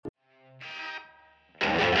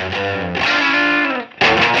The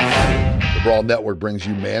Brawl Network brings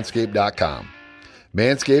you Manscaped.com.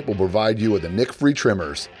 Manscaped will provide you with the nick-free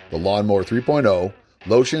trimmers, the Lawnmower 3.0,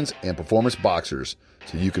 lotions, and performance boxers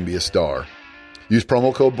so you can be a star. Use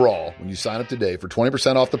promo code BRAWL when you sign up today for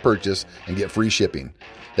 20% off the purchase and get free shipping.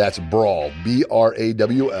 That's BRAWL,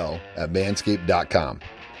 B-R-A-W-L, at Manscaped.com.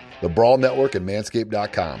 The Brawl Network and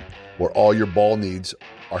Manscaped.com, where all your ball needs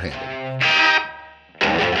are handled.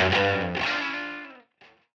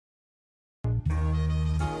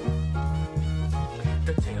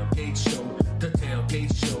 The TailGate Show, the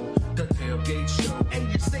TailGate Show, the TailGate Show,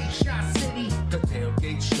 and you say Shot City. The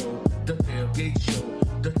TailGate Show, the TailGate Show,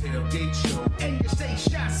 the TailGate Show, and you say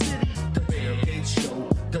Shot City. The TailGate Show,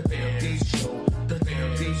 the TailGate Show, the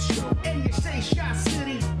TailGate Show, and you say Shot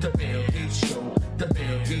City. The TailGate Show, the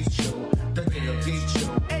TailGate Show, the TailGate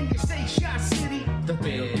Show, and you say Shot City. The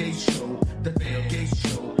TailGate Show, the TailGate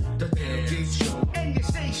Show, the Tailgate Show, and you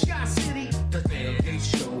say Shot City. The TailGate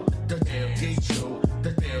Show, the Tailgate Show,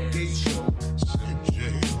 the Tailgate Show.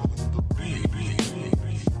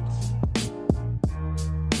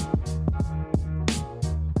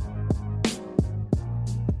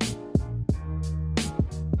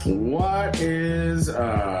 What is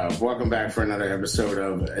up? Welcome back for another episode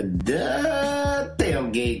of the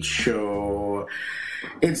TailGate Show.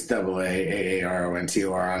 It's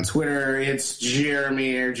AARONTOR on Twitter. It's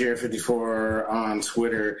Jeremy Jer54 on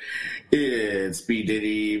Twitter. It's B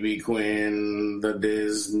Diddy, B Quinn, the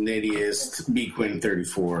Diz Nittiest, B Quinn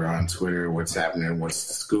 34 on Twitter. What's happening? What's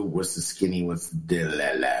the scoop? What's the skinny? What's the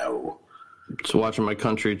dilalo? Just watching my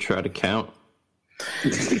country try to count.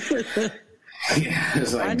 Yeah,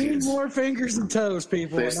 like I need more fingers and toes,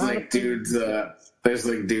 people. There's like dudes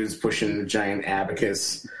pushing a giant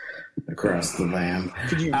abacus across the land.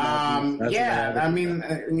 Yeah, I mean,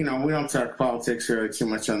 we don't talk politics really too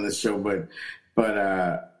much on this show, but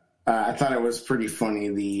I thought it was pretty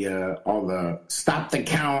funny all the stop the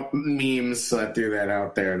count memes. So I threw that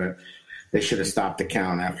out there that they should have stopped the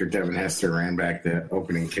count after Devin Hester ran back the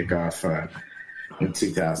opening kickoff in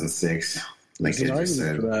 2006. Like they just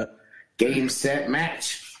said. Game, set,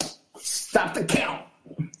 match. Stop the count.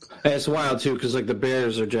 It's wild, too, because, the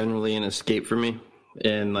Bears are generally an escape for me.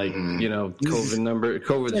 And, the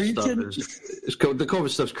COVID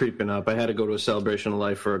stuff's creeping up. I had to go to a celebration of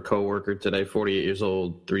life for a coworker today, 48 years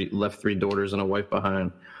old, left 3 daughters and a wife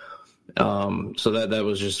behind. So that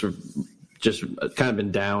was just kind of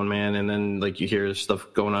been down, man. And then, you hear stuff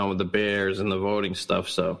going on with the Bears and the voting stuff.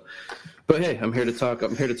 So, but, hey, I'm here to talk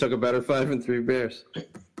about our 5-3 Bears.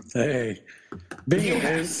 Hey,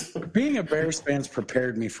 being a Bears fan's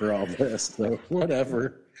prepared me for all this, so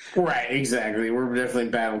whatever. Right, exactly. We're definitely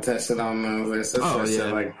battle tested on this.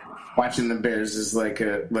 So, watching the Bears is like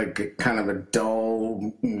a kind of a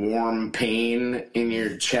dull, warm pain in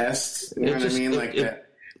your chest. You know what I mean?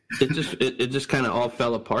 It just kind of all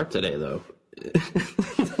fell apart today, though.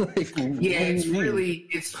 It's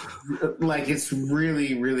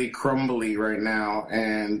really, really crumbly right now,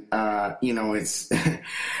 and it's.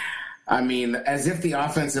 I mean, as if the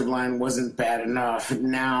offensive line wasn't bad enough,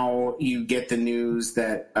 now you get the news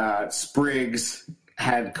that Spriggs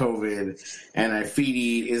had COVID and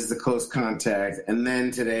Ifedi is the close contact, and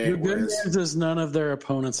then today the good news is none of their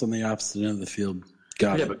opponents on the opposite end of the field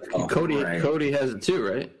got it. But Cody has it too,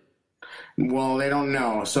 right? Well, they don't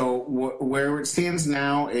know. So where it stands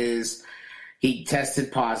now is he tested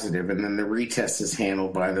positive, and then the retest is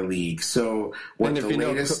handled by the league. So what the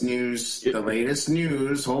latest news,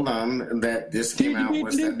 hold on, that just came out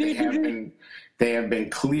was that they have been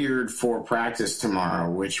cleared for practice tomorrow,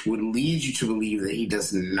 which would lead you to believe that he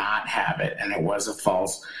does not have it, and it was a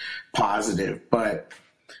false positive. But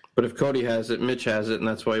if Cody has it, Mitch has it, and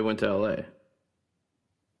that's why he went to L.A.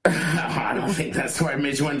 I don't think that's why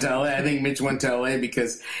Mitch went to LA. I think Mitch went to LA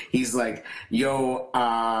because he's like,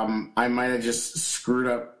 I might have just screwed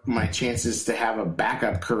up my chances to have a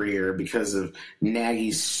backup career because of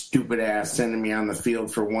Nagy's stupid ass sending me on the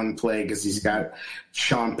field for one play because he's got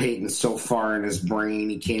Sean Payton so far in his brain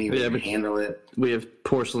he can't even handle it. We have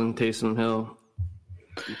Porcelain Taysom Hill.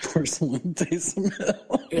 Porcelain Taysom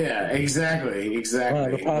Hill. Yeah, exactly. Wow,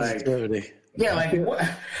 the positivity. What?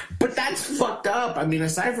 But that's fucked up. I mean,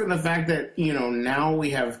 aside from the fact that, now we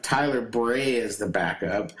have Tyler Bray as the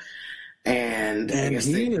backup, and I guess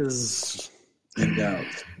he is in doubt.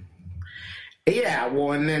 Yeah,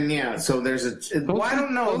 well, and then, so there's I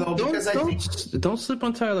don't know, though, because I think... Don't slip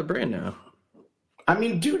on Tyler Bray now. I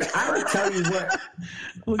mean, dude, I would tell you what...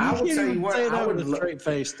 I will tell you what, I would... straight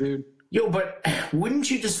face, dude. Yo, but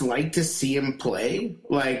wouldn't you just like to see him play?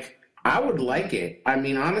 I would like it. I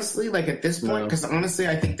mean, honestly, like at this point, because honestly,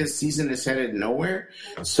 I think this season is headed nowhere.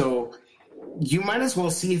 So you might as well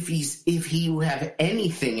see if he have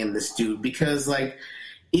anything in this dude, because like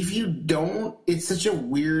if you don't, it's such a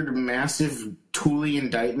weird, massive Thule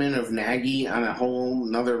indictment of Nagy on a whole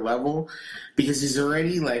another level, because he's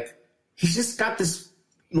already like he's just got this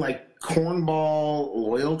like cornball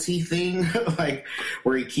loyalty thing, like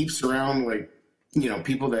where he keeps around like, you know,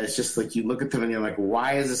 people that it's just like you look at them and you're like,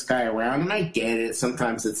 why is this guy around? And I get it.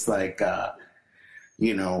 Sometimes it's like,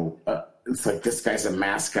 it's like this guy's a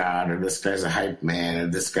mascot, or this guy's a hype man, or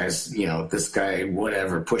this guy's, you know, this guy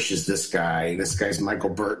whatever pushes this guy. This guy's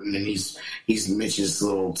Michael Burton, and he's Mitch's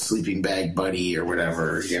little sleeping bag buddy or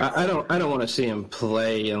whatever. You know? I don't want to see him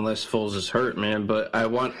play unless Foles is hurt, man. But I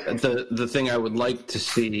want the thing I would like to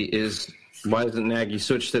see is why doesn't Nagy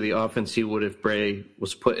switch to the offense he would if Bray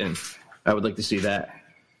was put in? I would like to see that,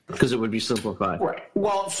 because it would be simplified. Right.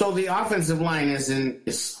 Well, so the offensive line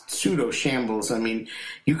is pseudo shambles. I mean,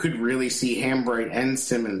 you could really see Hambright and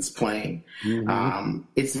Simmons playing. Mm-hmm.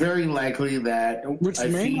 It's very likely that which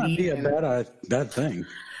may not be a bad thing.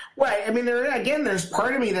 Right. I mean, there's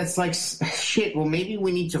part of me that's like, shit. Well, maybe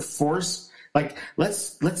we need to force. Like,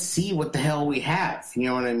 let's see what the hell we have. You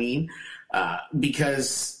know what I mean?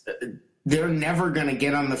 Because they're never going to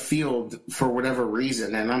get on the field for whatever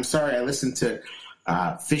reason. And I'm sorry, I listened to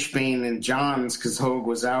Fishbane and Johns because Hogue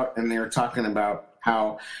was out, and they were talking about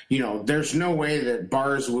how, you know, there's no way that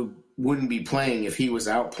Bars wouldn't be playing if he was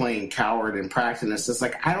out playing coward in practice. It's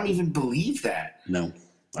like, I don't even believe that. No,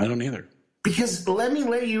 I don't either. Because let me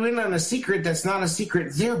let you in on a secret that's not a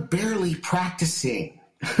secret. They're barely practicing.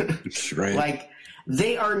 Right. Like,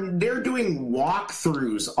 they're doing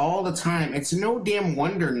walkthroughs all the time. It's no damn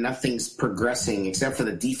wonder nothing's progressing except for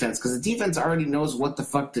the defense, because the defense already knows what the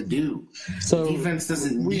fuck to do. So the defense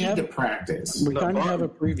doesn't need to practice. We kind of have a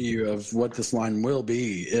preview of what this line will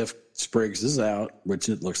be if Spriggs is out, which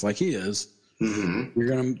it looks like he is. Mm-hmm. You're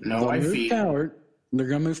going to move Coward. They're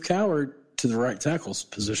going to move Coward to the right tackle's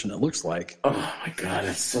position, it looks like. Oh, my God,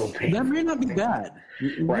 it's so painful. That may not be bad.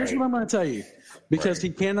 Here's what I'm going to tell you. Because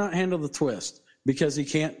he cannot handle the twist. Because he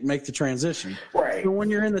can't make the transition. Right. So when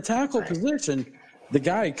you're in the tackle position, the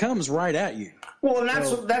guy comes right at you. Well,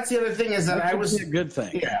 and that's the other thing is that a good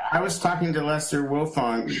thing. Yeah, I was talking to Lester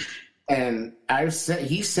Wilfong, and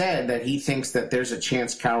he said that he thinks that there's a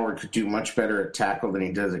chance Coward could do much better at tackle than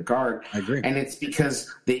he does at guard. I agree. And it's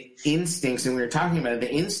because the instincts, and we were talking about it,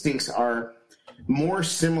 the instincts are more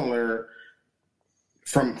similar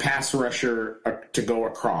from pass rusher to go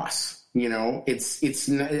across. You know, it's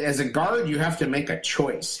as a guard, you have to make a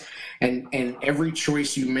choice, and every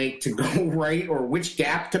choice you make to go right or which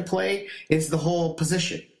gap to play is the whole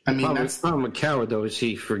position. I mean, that's the problem with Coward, though, is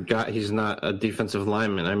he forgot he's not a defensive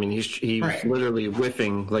lineman. I mean, he's literally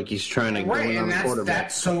whiffing like he's trying to go on the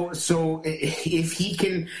quarterback. So if he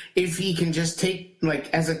can just take,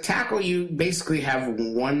 like, as a tackle, you basically have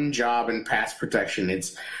one job in pass protection.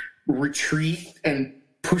 It's retreat and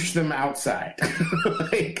push them outside,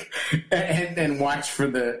 like, and watch for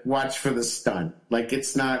the stunt. Like,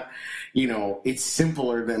 it's not, you know, it's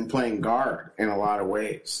simpler than playing guard in a lot of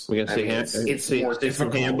ways. We gotta see more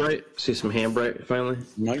difficult. See some Hambright finally.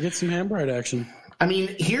 Might get some Hambright action. I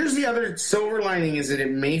mean, here's the other silver lining is that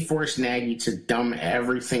it may force Nagy to dumb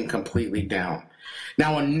everything completely down.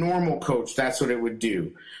 Now, a normal coach, that's what it would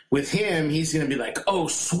do. With him, he's going to be like, oh,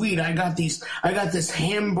 sweet, I got this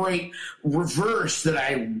Hambright reverse that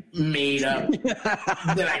I made up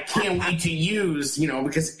that I can't wait to use, you know,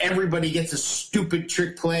 because everybody gets a stupid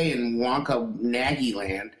trick play in Wonka Nagy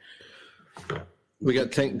land. We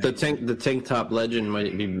got the tank top legend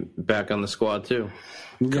might be back on the squad, too.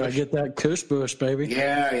 You got to get that Kush Bush, baby.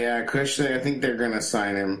 Yeah, Kush, I think they're going to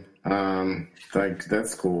sign him. Like,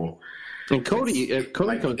 that's cool. And Cody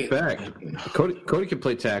comes back. Cody can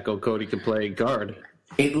play tackle. Cody can play guard.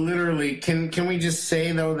 It literally can we just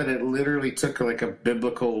say though that it literally took like a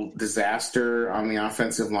biblical disaster on the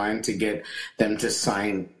offensive line to get them to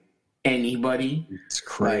sign anybody. It's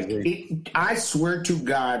crazy. I swear to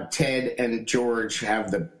God, Ted and George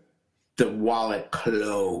have the wallet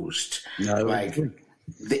closed. No,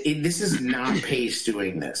 this is not Pace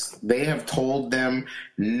doing this. They have told them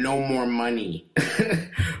no more money.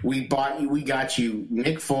 We got you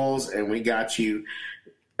Nick Foles, and we got you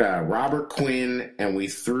Robert Quinn, and we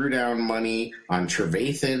threw down money on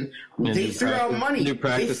Trevathan. They threw out money. New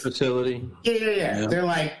practice facility. Yeah. They're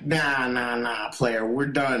like, nah, player. We're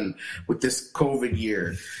done with this COVID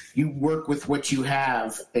year. You work with what you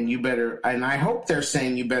have, and you better. And I hope they're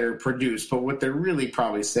saying you better produce. But what they're really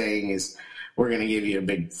probably saying is, we're going to give you a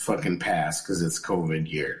big fucking pass because it's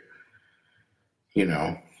COVID year. You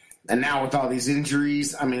know? And now with all these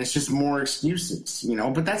injuries, I mean, it's just more excuses, you know.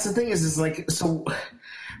 But that's the thing is like, so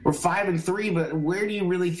we're 5-3, but where do you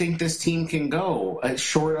really think this team can go?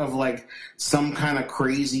 Short of like some kind of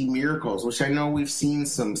crazy miracles, which I know we've seen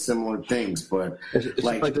some similar things, but it's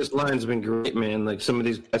like this line's been great, man. Like some of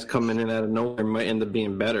these guys coming in out of nowhere might end up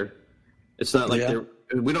being better. It's not like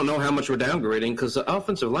we don't know how much we're downgrading because the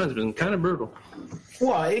offensive line's been kind of brutal.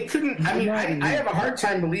 Well, it couldn't. I mean, I have a hard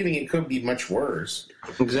time believing it could be much worse.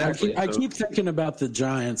 Exactly. I keep thinking about the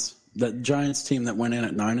Giants, that Giants team that went in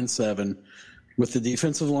at 9-7. With the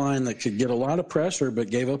defensive line that could get a lot of pressure but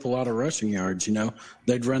gave up a lot of rushing yards, you know.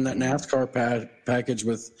 They'd run that NASCAR package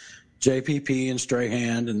with JPP and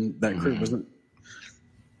Strahan, and that crew wasn't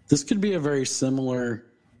 – this could be a very similar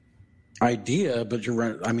idea, but you're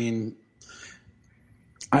right. I mean,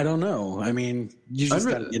 I don't know. I mean, you just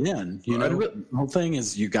got to get in. You know, the whole thing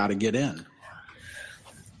is you got to get in.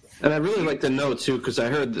 And I'd really like to know, too, because I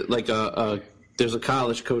heard that, like there's a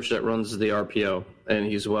college coach that runs the RPO, and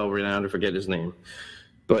he's well-renowned. I forget his name.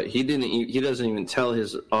 But he doesn't even tell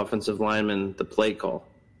his offensive linemen the play call.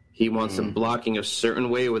 He wants them blocking a certain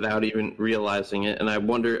way without even realizing it. And I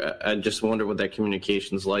just wonder what that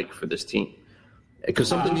communication's like for this team. Because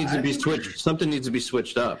something needs to be switched. Something needs to be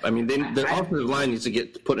switched up. I mean, the offensive line needs to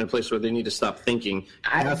get put in a place where they need to stop thinking.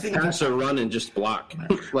 Pass or run and just block.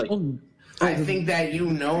 I think that you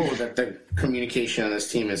know that the communication on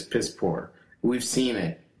this team is piss poor. We've seen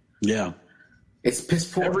it. Yeah. It's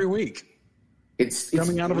piss poor. Every week. It's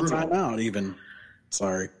coming out brutal. of a timeout even.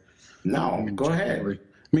 Sorry. No, go ahead.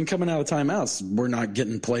 I mean, coming out of timeouts, we're not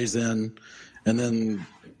getting plays in. And then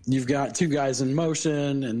you've got two guys in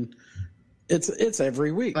motion, and it's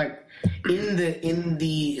every week. Like in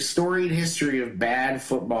the storied history of bad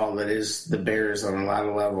football that is the Bears on a lot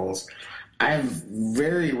of levels, I've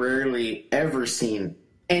very rarely ever seen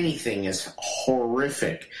anything as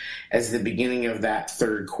horrific as the beginning of that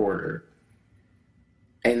third quarter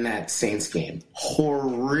in that Saints game.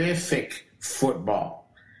 Horrific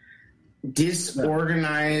football.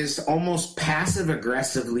 Disorganized, almost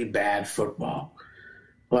passive-aggressively bad football.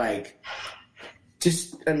 Like,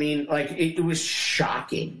 just, I mean, like, it was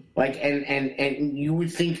shocking. Like, and you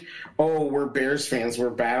would think, oh, we're Bears fans,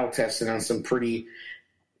 we're battle-tested on some pretty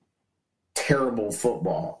terrible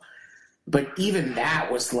football. But even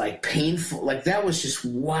that was, like, painful. Like, that was just,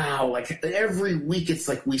 wow. Like, every week it's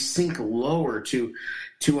like we sink lower to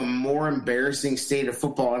a more embarrassing state of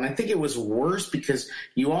football. And I think it was worse because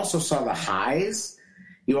you also saw the highs.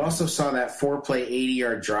 You also saw that 4-play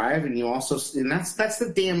 80-yard drive. And that's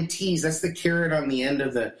the damn tease. That's the carrot on the end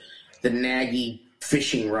of the Nagy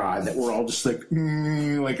fishing rod that we're all just like,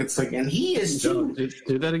 like it's like, and he is too.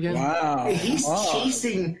 Do that again? Wow. He's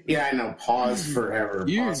chasing. Yeah, I know. Pause forever.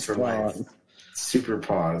 Pause for life. Super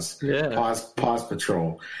pause. Yeah. Pause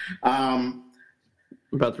patrol. I'm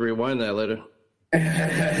about to rewind that later.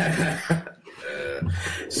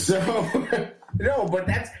 So no, but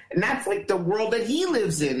that's like the world that he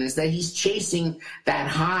lives in, is that he's chasing that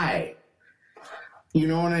high. You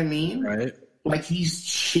know what I mean? Right. Like he's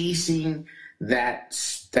chasing that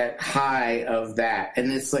high of that.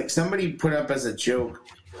 And it's like somebody put up as a joke,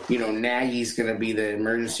 you know, Nagy's going to be the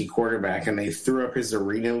emergency quarterback, and they threw up his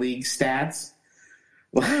Arena League stats.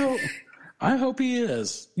 Well, I hope he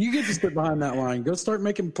is. You get to sit behind that line. Go start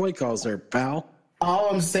making play calls there, pal.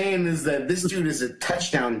 All I'm saying is that this dude is a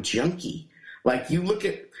touchdown junkie. Like, you look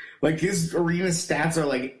at, like, his arena stats are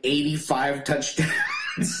like 85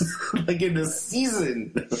 touchdowns, like, in a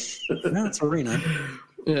season. No, it's arena.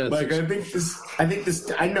 Yeah, like, I think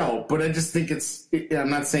this, I know, but I just think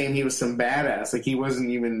I'm not saying he was some badass. Like, I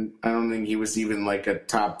don't think he was even like a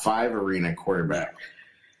top 5 arena quarterback.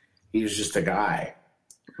 He was just a guy.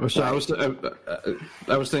 So I was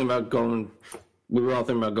thinking about going, we were all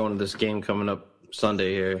thinking about going to this game coming up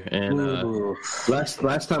Sunday here, and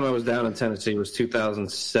last time I was down in Tennessee was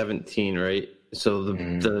 2017, right? So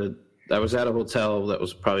I was at a hotel that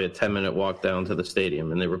was probably a 10-minute walk down to the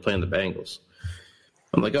stadium, and they were playing the Bengals.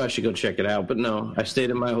 I'm like, oh, I should go check it out, but no, I stayed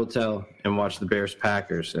in my hotel and watched the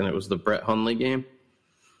Bears-Packers, and it was the Brett Hundley game.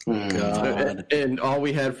 God. And all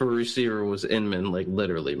we had for a receiver was Inman, like,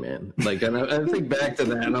 literally, man. Like, and I think back to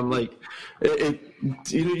that, and I'm like,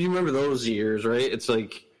 you remember those years, right? It's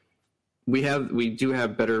like, we do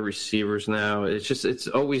have better receivers now. It's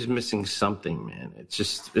always missing something, man. It's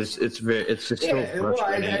just so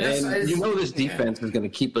frustrating. And you know this defense is going to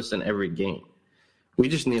keep us in every game. We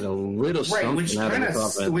just need a little something out of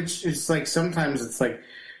this offense. Which is like, sometimes it's like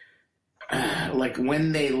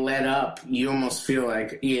when they let up, you almost feel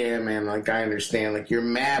like, yeah, man, like, I understand. Like, you're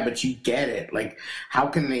mad, but you get it. Like, how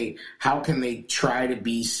can they try to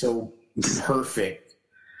be so perfect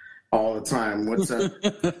all the time. What's up?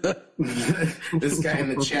 This guy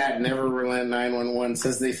in the chat, Never Relent 911,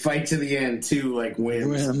 says they fight to the end too, like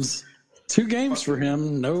wins. 2 games for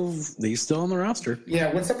him. No, he's still on the roster.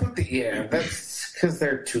 Yeah, what's up with that's because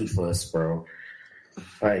they're toothless, bro.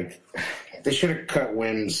 Like, they should have cut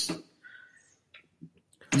Wims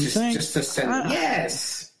just to send.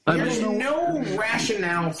 Yes. There's no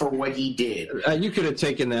rationale for what he did. You could have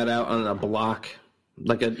taken that out on a block.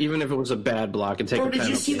 Even if it was a bad block, and take. Bro, did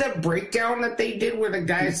you see that breakdown that they did where the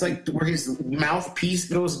guy's where his mouthpiece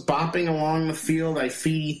goes bopping along the field?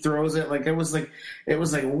 Feedy throws it. It was like,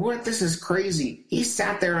 what? This is crazy. He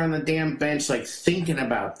sat there on the damn bench, thinking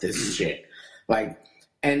about this shit.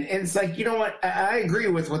 And it's you know what? I agree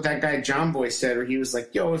with what that guy John Boy said, where he was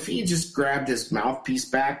like, yo, if he just grabbed his mouthpiece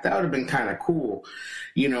back, that would have been kind of cool.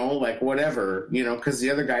 Whatever, because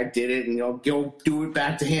the other guy did it, and go do it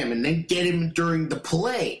back to him, and then get him during the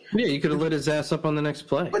play. Yeah, you could have lit his ass up on the next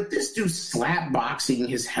play. But this dude's slap boxing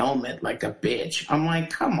his helmet like a bitch. I'm like,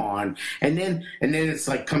 come on. And then it's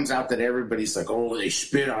comes out that everybody's like, oh, they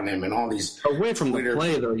spit on him and all these. Away from the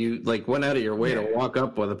play, though, you went out of your way to walk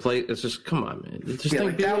up with a play. It's just, come on, man.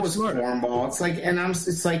 That was cornball.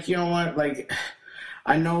 It's you know what,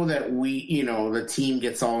 I know that we, the team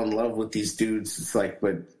gets all in love with these dudes. It's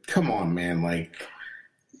but come on, man.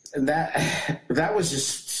 That was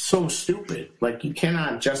just so stupid. You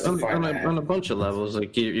cannot justify that. On a bunch of levels.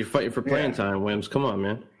 You're fighting for playing time, Wims. Come on,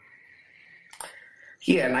 man.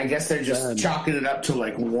 Yeah, and I guess they're just chalking it up to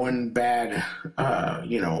one bad,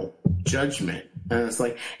 judgment. And it's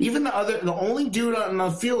even the only dude on the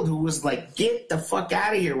field who was get the fuck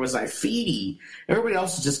out of here was Ifeidi. Everybody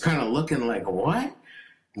else is just kind of looking what?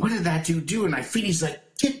 What did that dude do? And Ifeidi's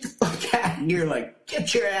get the fuck out of here.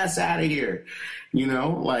 Get your ass out of here.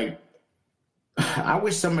 I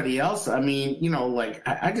wish somebody else,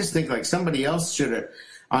 I just think somebody else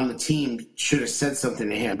on the team should have said something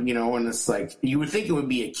to him, and it's you would think it would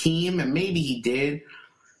be Akeem, and maybe he did,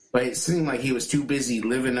 but it seemed like he was too busy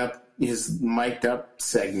living up his mic'd up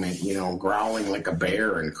segment, growling like a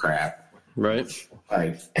bear and crap. Right.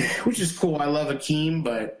 Which is cool. I love Akeem,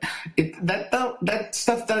 but that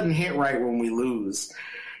stuff doesn't hit right when we lose.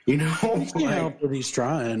 He can't help that he's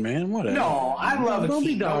trying, man. Whatever. No, I love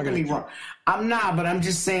Akeem. Don't get me wrong. I'm not, but I'm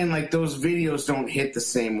just saying, those videos don't hit the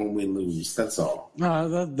same when we lose. That's all.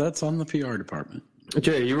 That's on the PR department.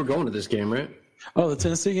 Jay, you were going to this game, right? Oh, the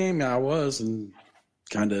Tennessee game? Yeah, I was, and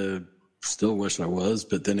kind of still wish I was.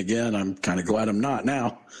 But then again, I'm kind of glad I'm not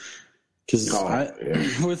now. Because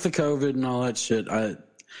with the COVID and all that shit,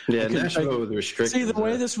 Nashville with restrictions. See, the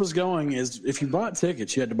way this was going is if you bought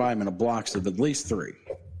tickets, you had to buy them in a blocks of at least 3.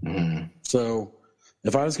 Mm-hmm. So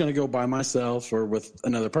if I was going to go by myself or with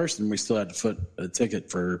another person, we still had to foot a ticket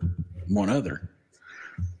for one other,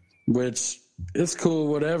 which is cool,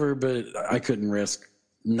 whatever, but I couldn't risk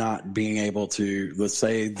not being able to, let's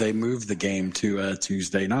say they moved the game to a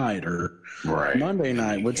Tuesday night or Monday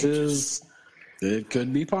night, which is... It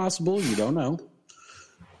could be possible. You don't know.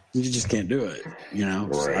 You just can't do it.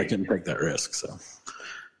 So I couldn't take that risk. So,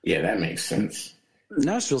 yeah, that makes sense.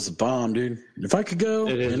 Nashville's a bomb, dude. If I could go,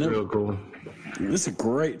 it is real cool. It's a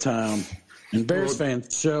great town, and Bears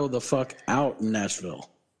fans show the fuck out in Nashville.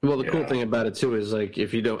 Well, the cool thing about it too is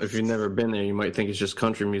if you've never been there, you might think it's just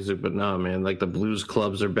country music, but no, man. The blues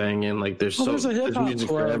clubs are banging. There's a hip hop music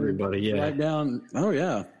for everybody. Yeah, right down. Oh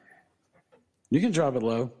yeah, you can drop it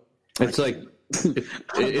low. It's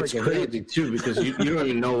it's crazy too because you don't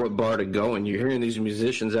even know what bar to go, and you're hearing these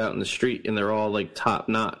musicians out in the street, and they're all top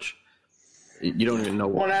notch. You don't even know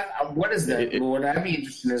what is that. What I'd be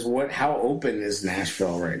interested in is how open is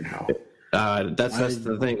Nashville right now? That's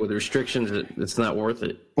the thing with restrictions. It's not worth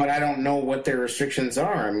it. But I don't know what their restrictions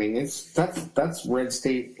are. That's red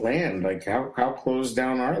state land. How closed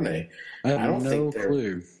down are they? I have no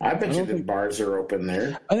clue. I bet you the bars are open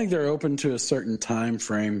there. I think they're open to a certain time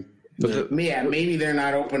frame. Maybe they're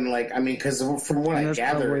not open. Because from what I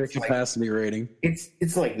gather, it's capacity rating.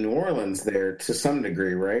 It's like New Orleans there to some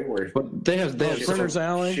degree, right? Where they have Turner's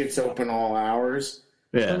Alley. Shit's open all hours.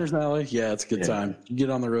 Yeah, Turner's Alley. Yeah, it's a good time. You get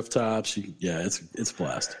on the rooftops. It's a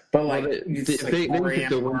blast. But they keep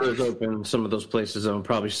the windows open. Some of those places and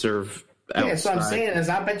probably serve outside. Yeah, so I'm saying is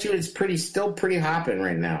I bet you it's still pretty hopping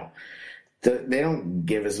right now. They don't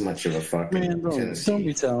give as much of a fuck. Man, don't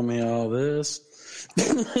be telling me all this.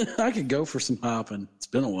 I could go for some hopping. It's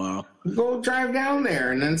been a while. Go drive down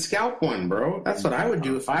there and then scalp one, bro. That's what I would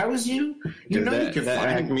do if I was you. You could that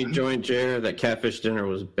find Acme one. joint chair, that catfish dinner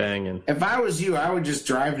was banging. If I was you, I would just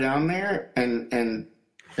drive down there and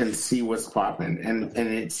see what's popping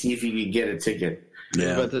and see if you could get a ticket.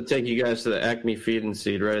 Yeah. I'm about to take you guys to the Acme Feed and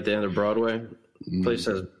Seed right at the end of Broadway. Place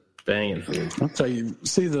has Banging food. I'll tell you.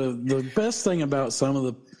 See, the best thing about some of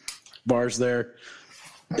the bars there,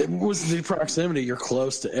 it was the proximity. You're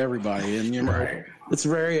close to everybody, and you know Right. it's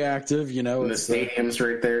very active. You know, And the stadium's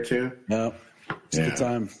right there too. Yeah, it's a good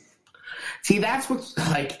time. See, that's what's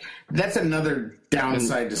like. That's another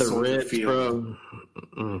downside to The Soldier Ritz, Field.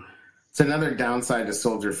 bro. It's another downside to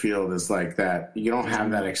Soldier Field is like that. You don't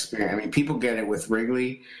have that experience. I mean, people get it with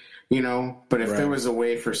Wrigley, you know, but if there was a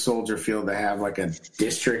way for Soldier Field to have like a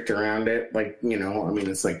district around it, like, you know, I mean,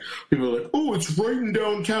 it's like people are like, oh, it's right in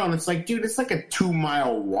downtown. It's like, dude, it's like a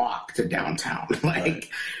 2-mile walk to downtown. Like,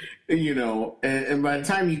 you know, and by the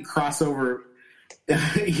time you cross over,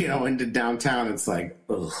 you know, into downtown, it's like,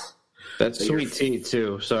 ugh. That's sweet tea,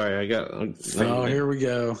 too. Sorry, I got... Oh, here we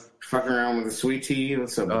go. Fucking around with the sweet tea.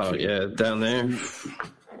 What's up? Oh, yeah, down there.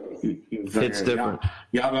 It's different.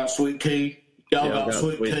 Y'all got sweet tea? Y'all got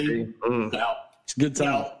sweet tea? Mm. It's a good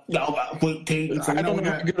time. Y'all got sweet tea? I don't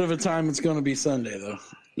know how good of a time it's going to be Sunday, though.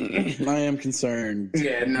 I am concerned.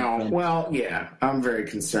 Yeah, no. Well, yeah, I'm very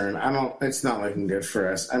concerned. It's not looking good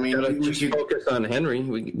for us. I mean, we should focus on Henry.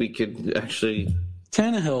 We could actually...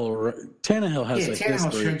 Tannehill has a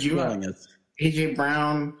history of killing us. AJ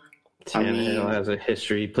Brown. Tannehill has a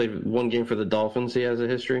history. He played one game for the Dolphins. He has a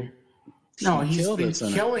history. No, he's been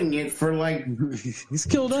killing it for like he's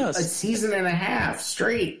killed us a season and a half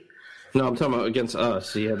straight. No, I'm talking about against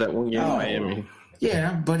us. He had that one game in Miami.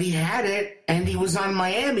 Yeah, but he had it, and he was on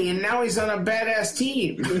Miami, and now he's on a badass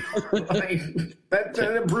team. Like, that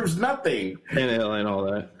improves nothing. Tannehill and all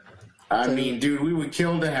that. I mean, dude, we would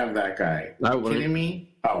kill to have that guy. I wouldn't. Kidding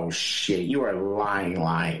me? Oh, shit. You are lying.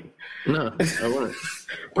 No, I wouldn't.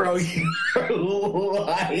 Bro, you're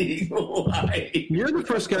lying. You're the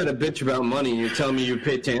first guy to bitch about money, and you're telling me you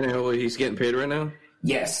pay Tannehill what he's getting paid right now?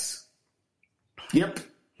 Yes. Yep.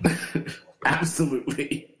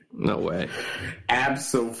 Absolutely. No way.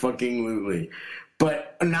 Absolutely.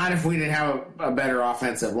 But not if we didn't have a better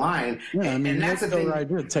offensive line. Yeah, I mean, and that's the thing. Right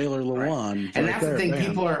here, Taylor Lewan. Right. And that's the thing.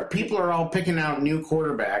 People are all picking out new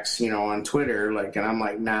quarterbacks, you know, on Twitter. Like, and I'm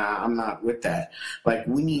like, nah, I'm not with that. Like,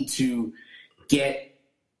 we need to get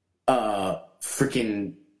a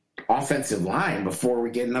freaking offensive line before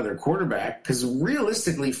we get another quarterback. Because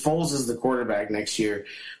realistically, Foles is the quarterback next year.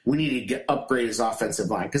 We need to upgrade his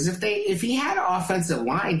offensive line. Because if he had an offensive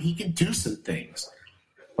line, he could do some things.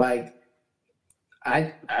 Like.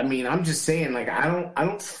 I mean, I'm just saying, like, I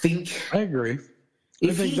don't think. I agree.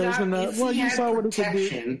 I think there's enough. Well, you saw what he could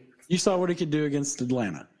do. You saw what he could do against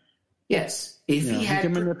Atlanta. Yes, if he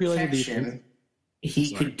had protection,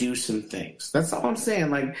 he could do some things. That's all I'm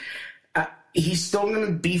saying. Like, he's still going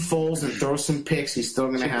to be Foles and throw some picks. He's still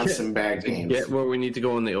going to have some bad games. Yeah, where we need to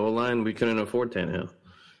go on the O-line, we couldn't afford Tannehill.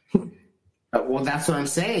 Well, that's what I'm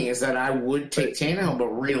saying, is that I would take Tannehill, but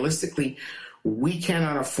realistically, we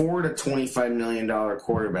cannot afford a $25 million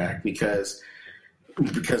quarterback because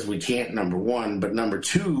we can't, number one. But number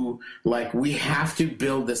two, like, we have to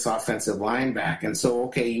build this offensive line back. And so,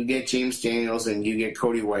 okay, you get James Daniels and you get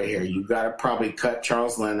Cody Whitehair. You got to probably cut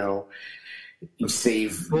Charles Leno. You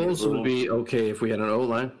save. Foles would be okay if we had an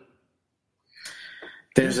O-line.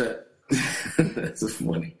 There's a – that's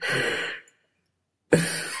funny.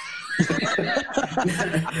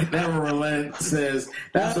 Never relent says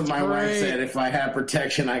that's what my wife said. If I had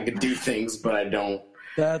protection, I could do things, but I don't.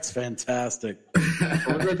 That's fantastic.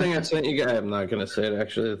 What's the thing I sent you guys? I'm not going to say it,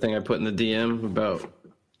 actually. The thing I put in the DM about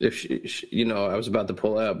if she, you know, I was about to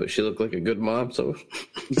pull out, but she looked like a good mom, so.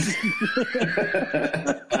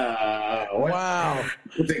 Wow.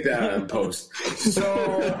 We'll take that out in post.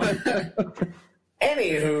 So.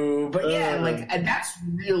 Anywho, but yeah, like, that's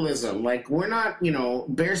realism. Like, we're not, you know,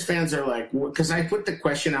 Bears fans are like, because I put the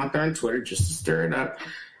question out there on Twitter just to stir it up,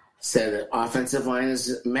 said that offensive line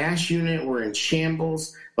is a mash unit, we're in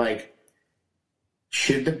shambles. Like,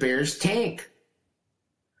 should the Bears tank?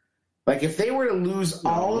 Like, if they were to lose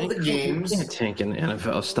all of the games. You can't tank in the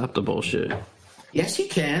NFL. Stop the bullshit. Yes, you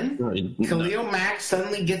can. Khalil Mack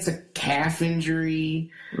suddenly gets a calf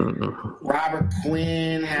injury. Robert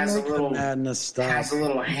Quinn has a little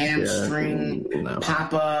hamstring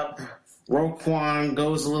pop up. Roquan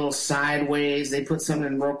goes a little sideways. They put something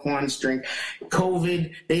in Roquan's drink.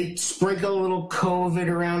 COVID, they sprinkle a little COVID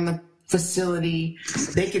around the facility.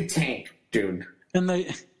 They could tank, dude. And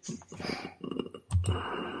they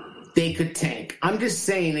could tank. I'm just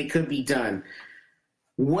saying it could be done.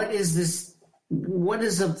 What is this? What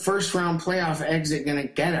is a first-round playoff exit going to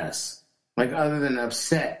get us? Like, other than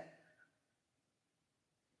upset?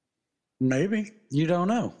 Maybe. You don't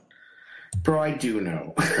know. Bro, I do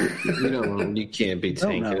know. You can't be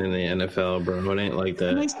tanking in the NFL, bro. It ain't like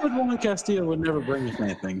that. And they said Juan Castillo would never bring us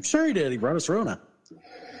anything. Sure he did. He brought us Rona.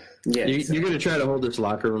 Yeah, you're going to try to hold this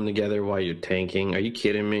locker room together while you're tanking. Are you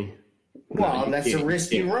kidding me? Well, that's a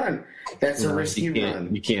risk you run. That's a risk you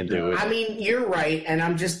run. You can't do it. I mean, you're right, and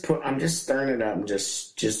I'm just stirring it up. I'm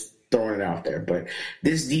just throwing it out there. But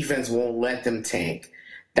this defense won't let them tank.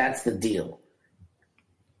 That's the deal.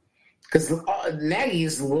 Because Nagy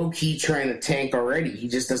is low-key trying to tank already. He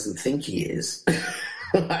just doesn't think he is.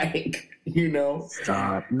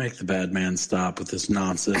 Stop. Make the bad man stop with this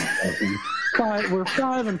nonsense. We're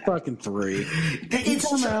 5-3.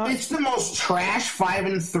 It's the most trash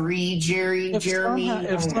 5-3, Jeremy.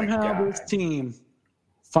 If somehow this team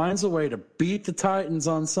finds a way to beat the Titans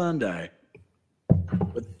on Sunday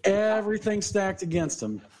with everything stacked against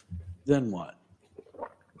them, then what?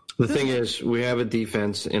 The thing is, we have a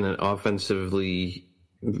defense in an offensively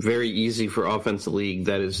very easy for offensive league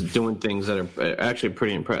that is doing things that are actually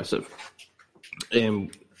pretty impressive.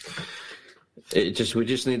 And we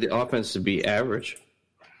just need the offense to be average.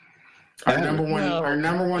 Our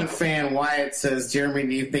number one fan, Wyatt, says, Jeremy,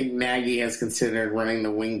 do you think Nagy has considered running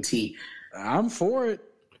the wing T? I'm for it.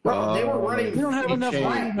 Well, they were running. We don't have enough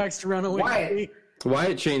running backs to run a wing T.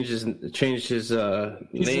 Wyatt changed his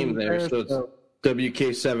name there, so it's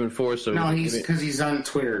WK74. So no, because he's on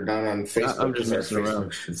Twitter, not on Facebook. I'm just messing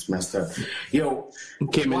around. It's messed up. Yo,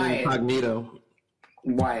 came in incognito.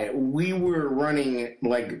 Wyatt, we were running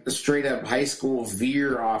like straight up high school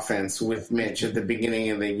veer offense with Mitch at the beginning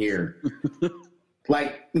of the year.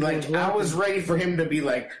 Like I was ready for him to be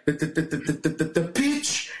like the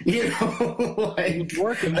pitch, like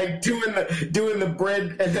doing the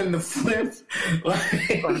bread and then the flip.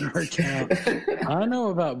 Burner count.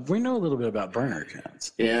 We know a little bit about burner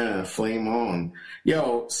counts. Yeah, flame on.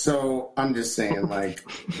 Yo, so I'm just saying, like,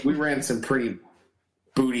 we ran some pretty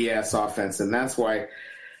booty ass offense, and that's why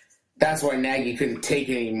Nagy couldn't take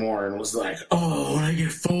it anymore and was like, oh, when I get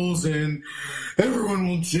Foles in, everyone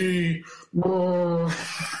will see.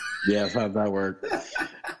 Yeah, how'd that work?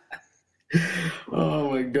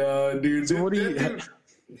 Oh, my God, dude. So what do you...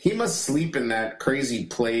 He must sleep in that crazy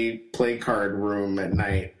play card room at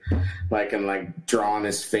night, and draw on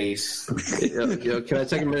his face. Yo, can I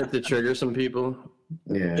take a minute to trigger some people?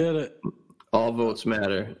 Yeah. Get it. All votes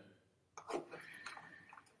matter.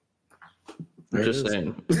 Just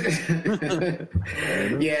saying.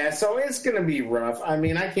 Yeah, so it's going to be rough. I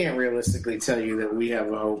mean, I can't realistically tell you that we have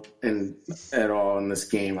a hope at all in this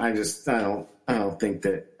game. I don't think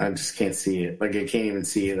that. I just can't see it. Like, I can't even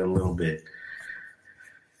see it a little bit.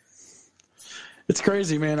 It's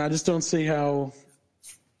crazy, man. I just don't see how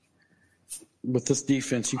with this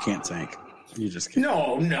defense you can't tank. You just can't.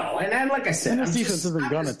 No. And like I said, this defense isn't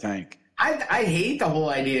going to tank. I hate the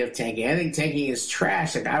whole idea of tanking. I think tanking is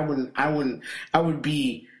trash. Like I would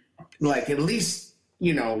be like, at least,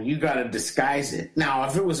 you got to disguise it. Now,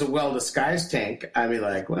 if it was a well-disguised tank, I'd be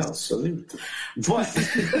like, well, salute. But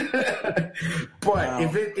wow.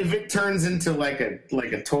 if it turns into like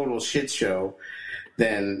a total shit show,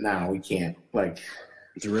 then no, we can't. Like,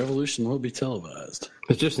 the revolution will be televised.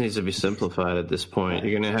 It just needs to be simplified at this point.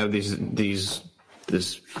 You're going to have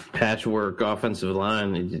this patchwork offensive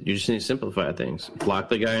line. You just need to simplify things. Block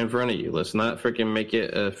the guy in front of you. Let's not freaking make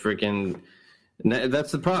it a freaking...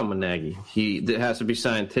 That's the problem with Nagy. It has to be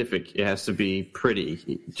scientific. It has to be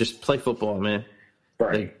pretty. Just play football, man.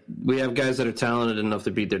 Right. We have guys that are talented enough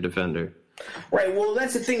to beat their defender. Right. Well,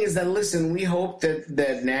 that's the thing is that, listen, we hope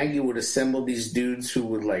that Nagy would assemble these dudes who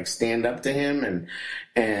would, stand up to him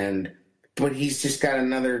but he's just got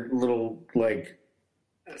another little,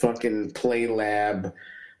 fucking play lab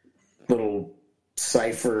little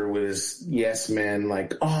cipher with his yes men,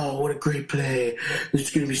 oh, what a great play,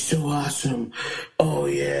 it's gonna be so awesome, oh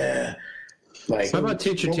yeah. How about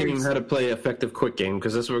teach your team how to play effective quick game,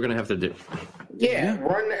 because that's what we're gonna have to do.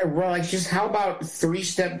 Run just how about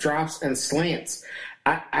 3-step drops and slants?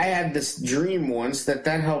 I had this dream once that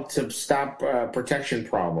helped to stop protection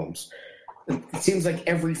problems. It seems like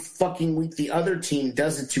every fucking week the other team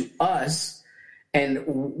does it to us. And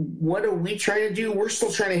what are we trying to do? We're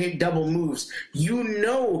still trying to hit double moves.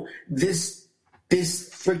 This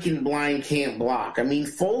freaking blind can't block. I mean,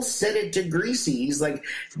 Foles said it to Greasy. He's like,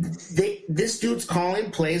 this dude's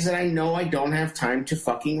calling plays that I know I don't have time to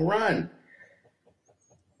fucking run.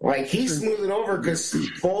 He's smoothing over because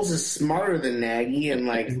Foles is smarter than Nagy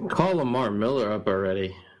and call Lamar Miller up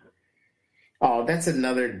already. Oh, that's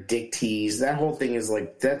another dick tease. That whole thing is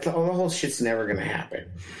that. The whole shit's never gonna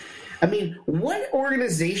happen. I mean, what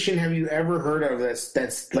organization have you ever heard of that's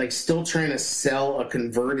still trying to sell a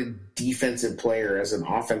converted defensive player as an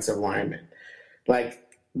offensive lineman?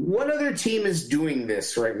 What other team is doing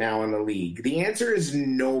this right now in the league? The answer is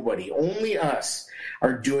nobody. Only us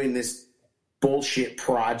are doing this bullshit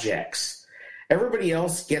projects. Everybody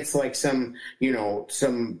else gets like some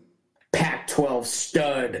Pac-12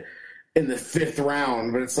 stud in the 5th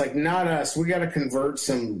round, but it's like not us. We got to convert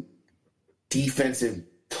some defensive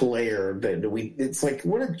player it's like,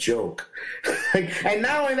 what a joke. And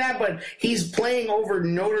not only that, but he's playing over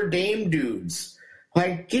Notre Dame dudes.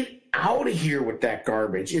 Like, get out of here with that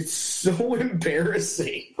garbage. It's so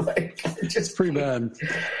embarrassing. Like, it's pretty bad.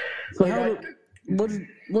 So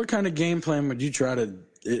what kind of game plan would you try to,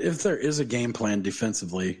 if there is a game plan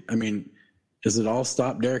defensively? I mean, is it all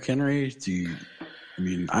stop Derrick Henry?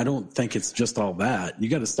 I don't think it's just all that. You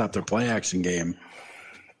got to stop their play action game.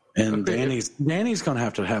 And Danny's going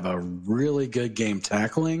to have a really good game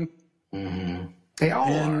tackling. Mm-hmm. They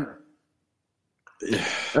all are.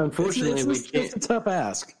 Unfortunately, it's a tough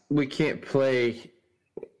ask. We can't play.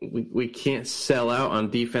 We can't sell out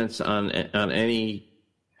on defense on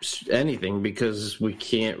anything because we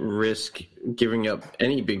can't risk giving up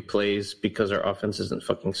any big plays because our offense isn't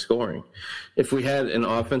fucking scoring. If we had an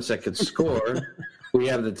offense that could score, we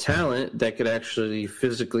have the talent that could actually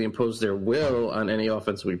physically impose their will on any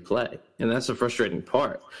offense we play. And that's the frustrating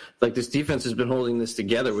part. Like, this defense has been holding this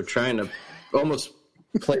together. We're trying to almost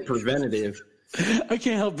play preventative. I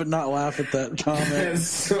can't help but not laugh at that comment.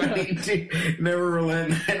 So, Never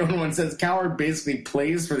Relent 911 says Coward basically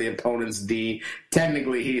plays for the opponent's D.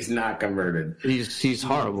 Technically, he's not converted. He's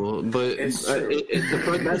horrible, but that's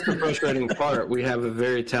the frustrating part. We have a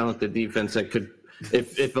very talented defense that could,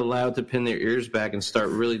 if allowed to pin their ears back and start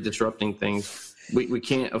really disrupting things, we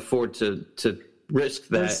can't afford to risk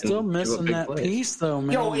that. They're still missing that piece, though,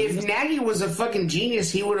 man. Yo, if Nagy was a fucking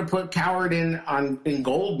genius, he would have put Coward in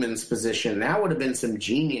Goldman's position. That would have been some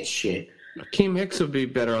genius shit. Akeem Hicks would be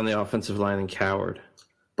better on the offensive line than Coward.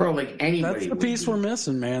 Bro, like anybody. That's the piece we're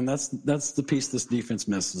missing, man. That's the piece this defense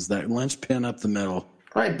misses, that linchpin up the middle.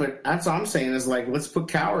 Right, but that's all I'm saying is, like, let's put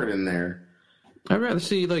Coward in there. I'd rather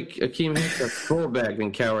see, like, Akeem Hicks at fullback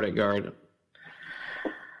than Coward at guard.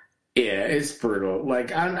 Yeah, it's brutal.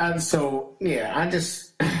 Like, I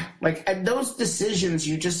just, like, at those decisions,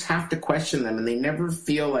 you just have to question them, and they never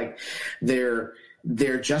feel like they're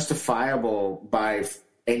justifiable by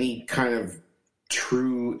any kind of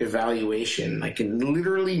true evaluation. Like, and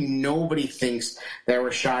literally nobody thinks that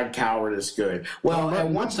Rashad Coward is good. Well, at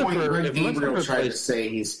one point, Greg Gabriel tried to say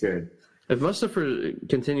he's good. If Mustafa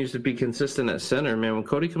continues to be consistent at center, man, when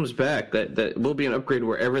Cody comes back, that will be an upgrade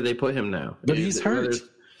wherever they put him now. But he's hurt.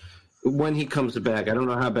 When he comes back, I don't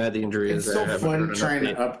know how bad the injury is. It's so fun trying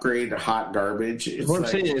to upgrade hot garbage. What I'm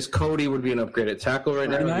saying is Cody would be an upgrade at tackle right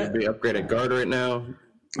now. He would be an upgrade at guard right now.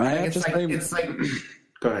 Go ahead.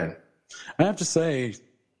 I have to say,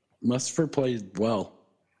 Mustafa played well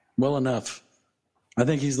enough. I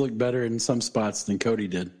think he's looked better in some spots than Cody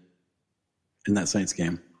did in that Saints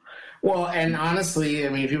game. Well, and honestly, I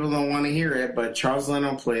mean, people don't want to hear it, but Charles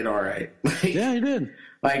Leno played all right. Yeah, he did.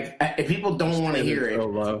 Like, people don't want to hear it.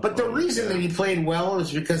 But the reason that he played well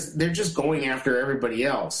is because they're just going after everybody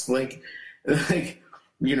else. Like,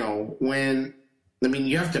 you know,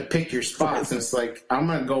 you have to pick your spots. And it's like, I'm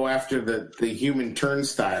going to go after the human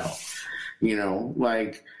turnstile. You know,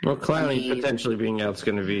 like... Well, Clowney potentially being out is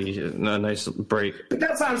going to be a nice break. But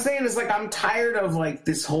that's what I'm saying is, like, I'm tired of, like,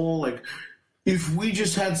 this whole, like, if we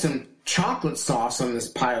just had some chocolate sauce on this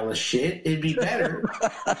pile of shit, it'd be better.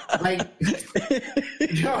 Like,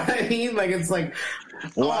 you know what I mean? Like, it's like,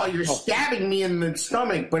 oh, you're stabbing me in the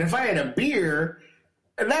stomach, but if I had a beer,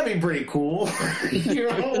 that'd be pretty cool. You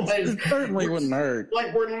know, like, it certainly wouldn't hurt.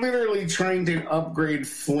 Like, we're literally trying to upgrade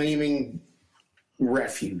flaming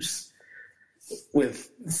refuse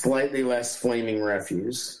with slightly less flaming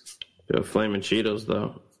refuse. Flaming Cheetos,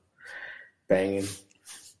 though. Banging.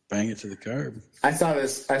 Bang it to the curb. I saw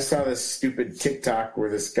this stupid TikTok where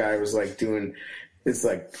this guy was like doing his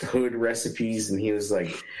like hood recipes, and he was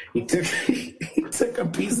like, he took a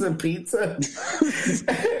piece of pizza,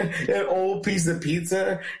 an old piece of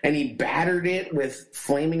pizza, and he battered it with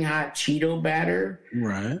flaming hot Cheeto batter.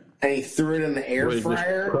 Right. And he threw it in the air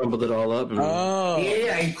fryer. Just crumbled it all up.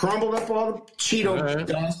 Yeah, he crumbled up all the Cheeto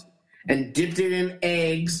dust and dipped it in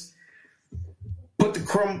eggs. Put the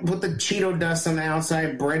Cheeto dust on the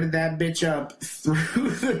outside, breaded that bitch up,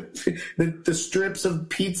 threw the strips of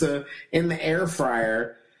pizza in the air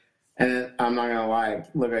fryer, and I'm not gonna lie,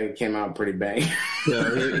 look like it came out pretty bang.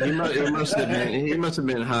 Yeah, he must have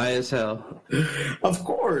been high as hell. Of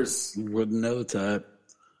course, wouldn't know the type.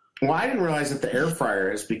 Well, I didn't realize that the air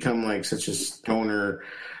fryer has become like such a stoner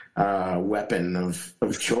weapon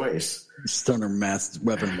of choice. Stoner mass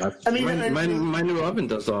weapon. I mean, my new oven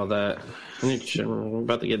does all that. I'm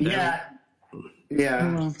about to get down.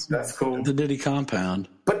 Yeah, that's cool. The Diddy compound.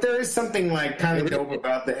 But But there is something like kind of dope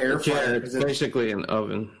about the air fryer. It's basically an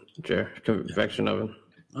oven, convection oven.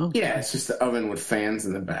 Oh. Yeah, it's just the oven with fans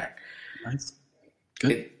in the back. Nice.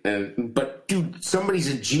 Good. But dude,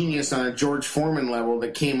 somebody's a genius on a George Foreman level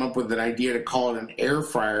that came up with an idea to call it an air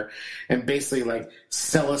fryer and basically like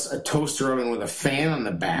sell us a toaster oven with a fan on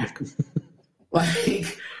the back.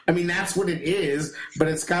 Like, I mean, that's what it is, but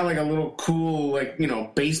it's got like a little cool, like, you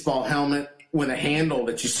know, baseball helmet with a handle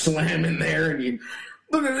that you slam in there and you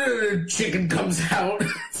look at it, chicken comes out.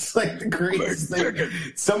 It's like the greatest thing.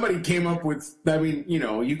 Somebody came up with, I mean, you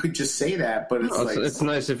know, you could just say that, but it's like. It's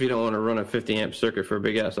nice if you don't want to run a 50 amp circuit for a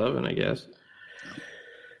big ass oven, I guess.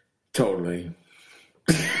 Totally.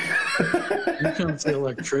 Here comes the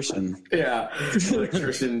electrician. Yeah.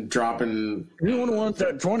 Electrician dropping. You don't want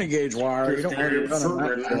that 20 gauge wire. You don't want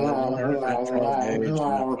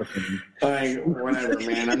like, whatever,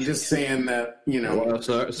 man. I'm just saying that, you know.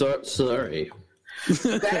 Sorry.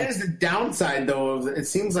 That is the downside, though. Of it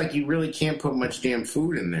seems like you really can't put much damn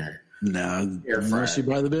food in there. No, unless you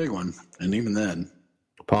buy the big one, and even then.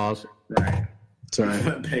 Pause. Right. Sorry.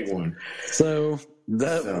 The big one. So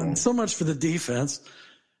much for the defense.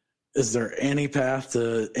 Is there any path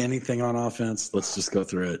to anything on offense? Let's just go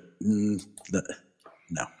through it. No.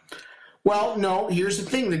 Well, no. Here's the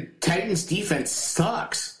thing: the Titans' defense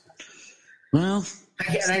sucks. Well.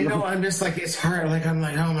 And I know I'm just like, it's hard. Like, I'm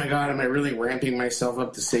like, oh my God, am I really ramping myself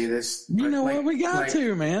up to say this? You know like, what? We got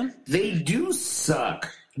to, man. They do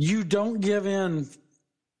suck. You don't give in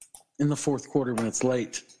the fourth quarter when it's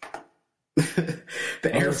late. The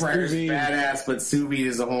air fryer is badass, but sous vide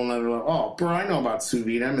is a whole nother level. Oh, bro, I know about sous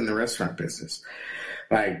vide. I'm in the restaurant business.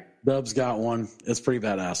 Like, Dub's got one. It's pretty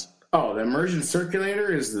badass. Oh, the immersion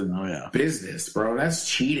circulator is the business, bro. That's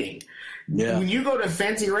cheating. Yeah. When you go to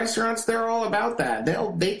fancy restaurants, they're all about that.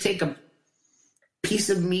 They take a piece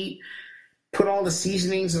of meat, put all the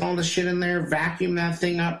seasonings and all the shit in there, vacuum that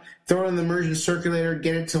thing up, throw it in the immersion circulator,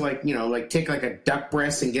 get it to like, you know, like take like a duck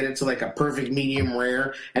breast and get it to like a perfect medium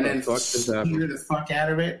rare, and then sear the fuck out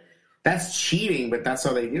of it. That's cheating, but that's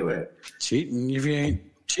how they do it. Cheating? If you ain't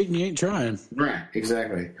cheating, you ain't trying. Right,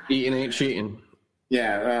 exactly. Eating ain't cheating.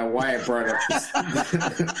 Yeah, Wyatt brought up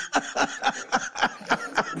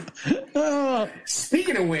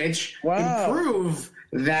Speaking of which, improve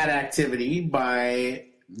that activity by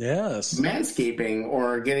manscaping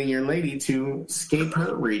or getting your lady to scape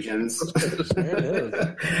her regions. There it is.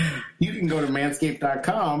 You can go to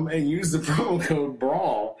manscaped.com and use the promo code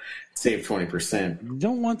BRAWL. Save 20%. You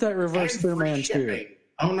don't want that reverse Thurman too.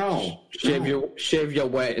 Oh no. Shave your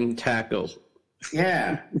wet and tackle.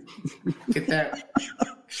 Yeah. Get that,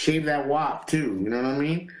 shave that wop too. You know what I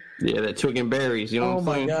mean? Yeah, that twig and berries. You know what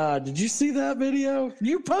I'm saying? Oh my God. Did you see that video?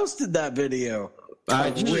 You posted that video. I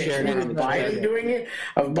just shared it. Of Biden doing it?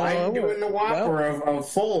 Of Biden doing the wop or of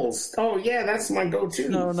Foles? Oh yeah, that's my go-to.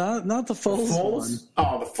 No, not the Foles one.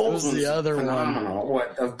 Oh, the Foles was the other phenomenal. one.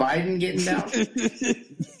 What, of Biden getting down?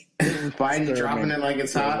 Biden dropping it like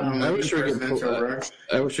it's hot. I wish we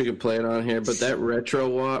could play it on here, but that retro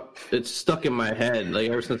wop, it's stuck in my head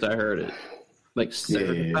like ever since I heard it. Like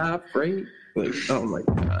 75, right? Like, oh my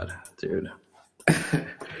God, dude.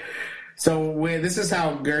 So this is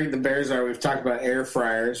how great the Bears are. We've talked about air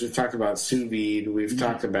fryers. We've talked about sous vide. We've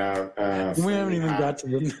talked about. We haven't even got to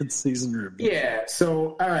the mid-season review. Yeah.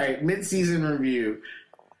 So all right, mid-season review.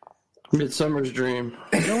 Midsummer's Dream.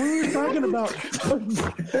 No, we were talking about.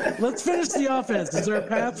 Let's finish the offense. Is there a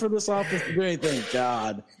path for this offense to do anything?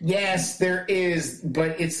 God. Yes, there is,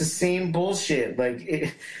 but it's the same bullshit.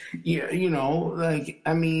 Like, you know, like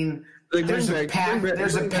I mean, like, there's a path.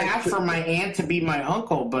 There's a path for my aunt to be my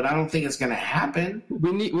uncle, but I don't think it's going to happen.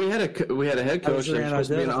 We had a head coach that was supposed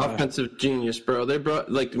to be an offensive genius, bro. They brought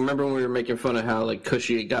remember when we were making fun of how like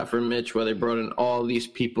cushy it got for Mitch, where they brought in all these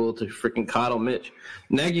people to freaking coddle Mitch.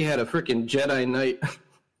 Nagy had a freaking Jedi Knight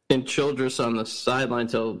in Childress on the sideline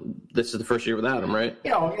till this is the first year without him, right?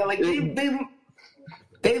 Yeah, like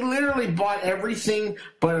they literally bought everything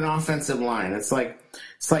but an offensive line. It's like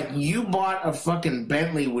you bought a fucking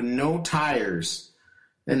Bentley with no tires,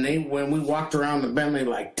 and when we walked around the Bentley,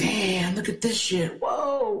 like, damn, look at this shit.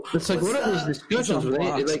 Whoa! It's like what are these discussions with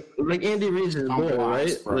like Andy Reid's his boy,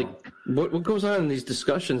 right? Bro. Like what goes on in these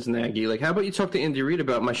discussions, Nagy? Like, how about you talk to Andy Reid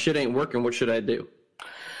about my shit ain't working? What should I do?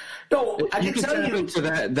 No, I you can tell you into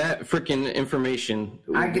that freaking information.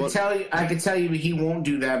 I can tell you he won't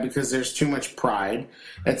do that because there's too much pride.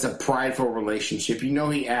 It's a prideful relationship. You know,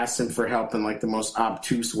 he asks him for help in like the most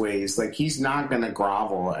obtuse ways. Like he's not gonna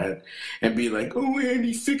grovel and be like, "Oh,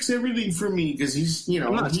 Andy, fix everything for me," because he's, you know.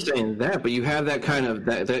 I'm not saying that, but you have that kind of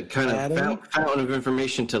fountain of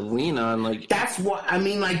information to lean on. Like that's what I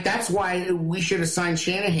mean. Like that's why we should have signed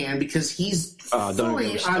Shanahan, because he's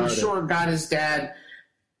fully, I'm sure, got his dad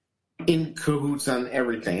in cahoots on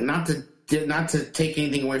everything. Not to take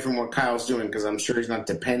anything away from what Kyle's doing, because I'm sure he's not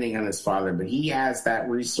depending on his father, but he has that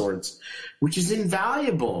resource, which is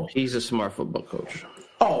invaluable. He's a smart football coach.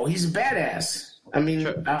 Oh, he's a badass. I mean,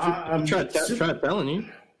 I'm try telling you.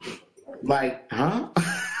 Like, huh?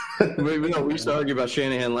 we used to argue about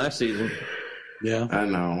Shanahan last season. Yeah, I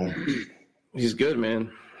know. He's good,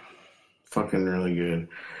 man. Fucking really good.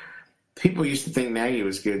 People used to think Nagy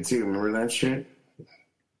was good too. Remember that shit?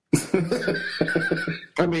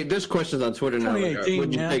 I mean, there's questions on Twitter now.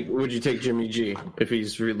 Would you take Jimmy G if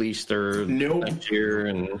he's released or next year?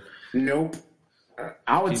 And nope.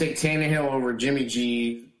 I would take Tannehill over Jimmy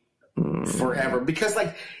G forever, because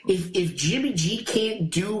like if Jimmy G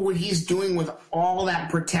can't do what he's doing with all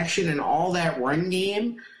that protection and all that run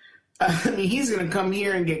game, I mean, he's gonna come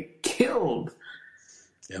here and get killed.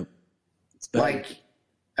 Yep. Like,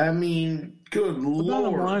 I mean, good Lord. The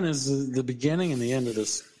bottom line is the beginning and the end of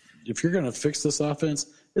this. If you're going to fix this offense,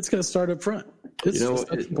 it's going to start up front.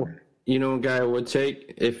 You know, a guy I would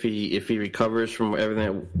take if he recovers from everything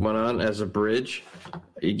that went on as a bridge.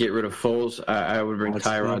 You get rid of Foles. I would bring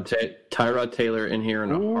Tyrod Taylor in here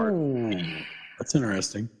in a heartbeat. That's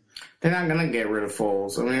interesting. They're not going to get rid of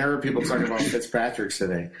Foles. I mean, I heard people talking about Fitzpatrick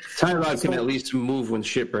today. Tyrod can at least move when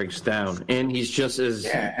shit breaks down, and he's just as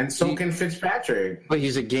and so can Fitzpatrick. But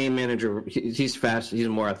he's a game manager. He's fast. He's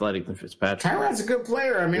more athletic than Fitzpatrick. Tyrod's a good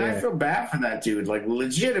player. I mean, I feel bad for that dude. Like,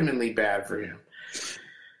 legitimately bad for him.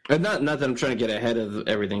 And not that I'm trying to get ahead of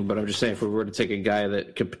everything, but I'm just saying if we were to take a guy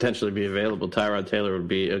that could potentially be available, Tyrod Taylor would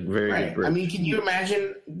be a very good bridge. I mean, can you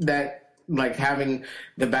imagine that? Like having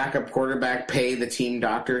the backup quarterback pay the team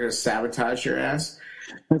doctor to sabotage your ass?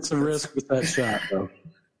 That's a risk with that shot, though.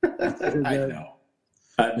 I know.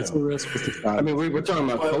 It's a risk with the shot. I mean, we're talking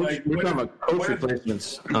about coach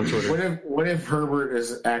replacements on Twitter. What if Herbert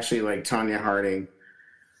is actually like Tanya Harding?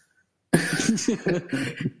 Took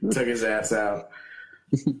his ass out.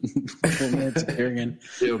 Go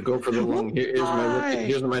for the long.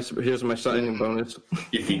 Here's my signing bonus.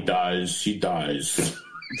 If he dies, he dies.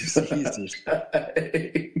 Jesus. But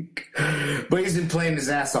he's been playing his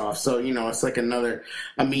ass off, so you know it's like another.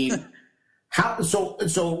 I mean, why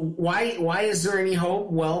is there any hope?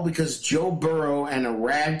 Well, because Joe Burrow and a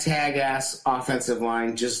ragtag ass offensive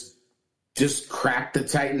line just cracked the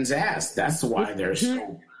Titans' ass. That's why there's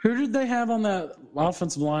hope. Who did they have on that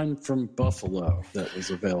offensive line from Buffalo that was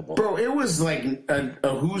available? Bro, it was like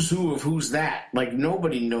a who's who of who's that. Like,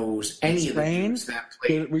 nobody knows any of the dudes that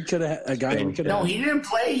played. We could have a guy. No, he didn't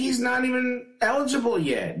play. He's not even eligible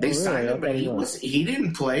yet. They signed him, but he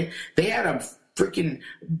didn't play. They had a freaking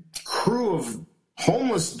crew of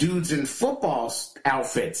homeless dudes in football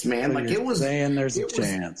outfits, man. So like, it was saying there's a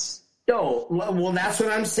chance. Yo, well, that's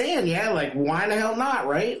what I'm saying. Yeah, like, why the hell not,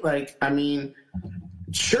 right? Like, I mean,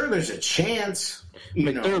 sure, there's a chance.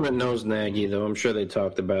 McDermott knows Nagy, though. I'm sure they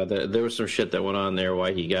talked about that. There was some shit that went on there.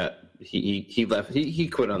 Why he left. He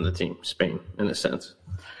quit on the team, Spain, in a sense.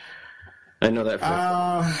 I know that.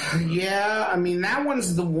 Yeah. I mean, that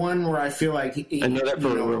one's the one where I feel like I know that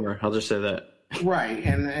for a rumor. I'll just say that. Right,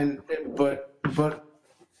 but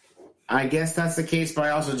I guess that's the case. But I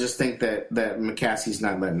also just think that McCaskey's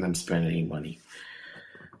not letting them spend any money.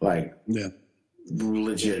 Like, yeah.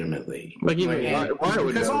 Legitimately, like even why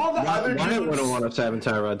because all the other dudes wouldn't want us having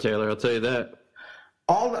Tyrod Taylor. I'll tell you that.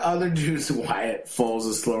 All the other dudes, Wyatt, Foles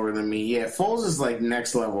is slower than me. Yeah, Foles is like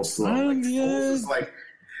next level slow.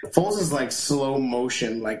 Foles is like slow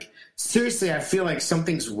motion. Like, seriously, I feel like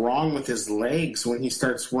something's wrong with his legs when he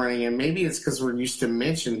starts running, and maybe it's because we're used to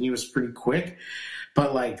Mitch and he was pretty quick.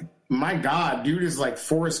 But like, my God, dude is like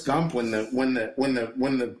Forrest Gump when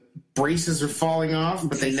the braces are falling off,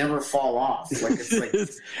 but they never fall off. Like, it's like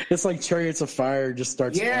it's like Chariots of Fire just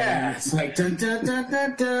starts. Yeah, it's like dun, dun, dun,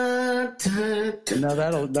 dun, dun, dun, dun.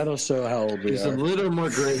 No, that'll show how old we He's are. a little more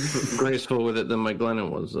graceful with it than Mike Glennon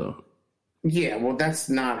was, though. Yeah, well, that's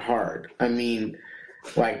not hard. I mean,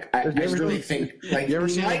 like, I really think like you ever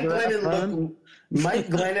seen Mike Glennon looked. Mike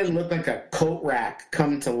Glennon looked like a coat rack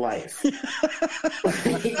come to life.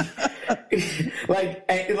 like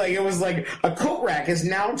it was like a coat rack is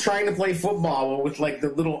now trying to play football with like the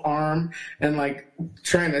little arm and like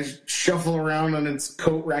trying to shuffle around on its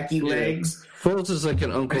coat racky legs. Foles is like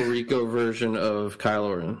an Uncle Rico version of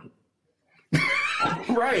Kylo Ren.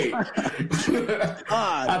 Right.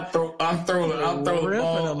 I'll throw the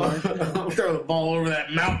ball over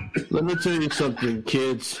that mountain. Let me tell you something,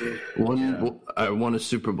 kids. I won a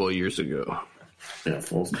Super Bowl years ago. Yeah,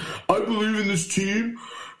 Foles. I believe in this team,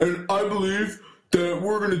 and I believe that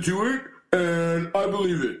we're going to do it, and I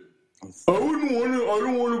believe it. I don't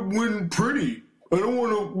want to win pretty. I don't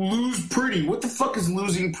want to lose pretty. What the fuck is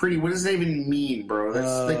losing pretty? What does that even mean, bro?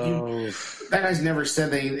 That's that guy's never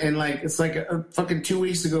said that. And like, it's like a fucking 2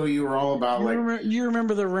 weeks ago, you were all about you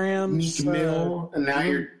remember the Rams? Meek Mill, and now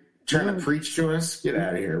you're trying to preach to us. Get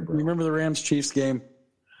out of here, bro. You remember the Rams Chiefs game?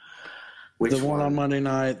 Which the one on Monday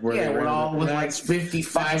night where we're all with like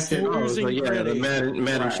 55 to losing. The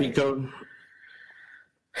Madden cheat code.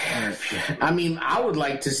 I mean, I would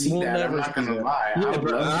like to see that. I'm not going to lie.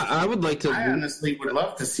 I would like to. I honestly would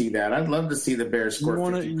love to see that. I'd love to see the Bears score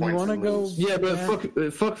 50 points. You want to go? Yeah, but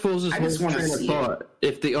fuck Foles' whole train of thought.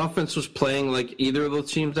 If the offense was playing like either of those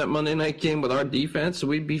teams that Monday night game with our defense,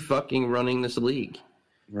 we'd be fucking running this league.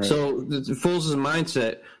 Right. So Foles'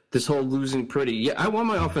 mindset, this whole losing pretty. Yeah, I want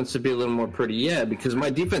my offense to be a little more pretty. Yeah, because my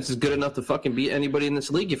defense is good enough to fucking beat anybody in this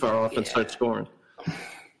league if our offense starts scoring.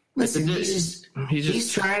 Listen,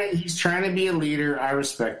 he's trying to be a leader. I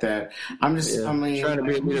respect that. I mean, trying to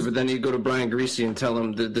be a leader, but then you go to Brian Greasy and tell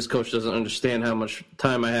him that this coach doesn't understand how much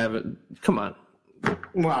time I have. Come on.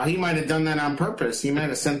 Well, he might have done that on purpose. He might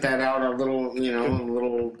have sent that out a little,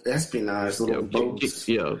 little espionage, boats.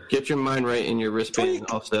 Get your mind right and your wristband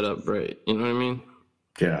all set up right. You know what I mean?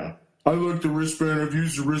 Yeah. I like the wristband. I've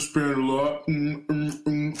used the wristband a lot.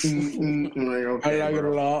 I like it a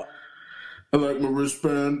lot. I like my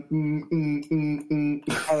wristband.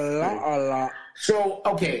 A lot. So,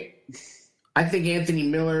 okay. I think Anthony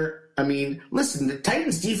Miller, listen, the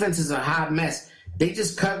Titans defense is a hot mess. They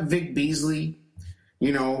just cut Vic Beasley.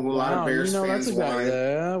 A lot of Bears fans wanted.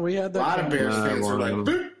 Yeah, we had that. A lot of Bears fans were like,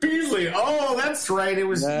 Vic Beasley. Oh, that's right. It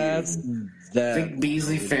was Vic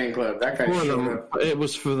Beasley fan club. That guy showed up. It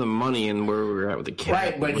was for the money and where we were at with the cap.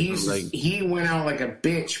 Right, but he went out like a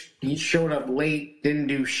bitch. He showed up late, didn't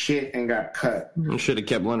do shit, and got cut. Should have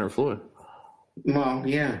kept Leonard Floyd. Well,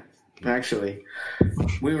 yeah, actually.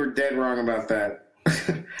 We were dead wrong about that.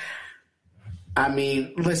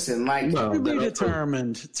 Listen, to be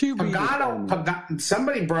determined.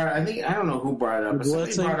 Somebody brought, I don't know who brought it up, but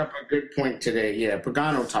somebody brought up a good point today. Yeah,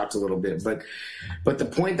 Pagano talked a little bit, but the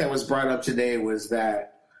point that was brought up today was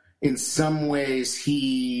that in some ways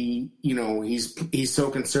he's so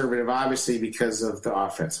conservative, obviously because of the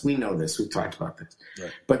offense. We know this. We've talked about this.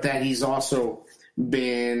 Right. But that he's also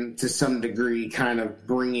been, to some degree, kind of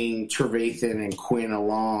bringing Trevathan and Quinn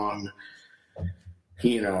along,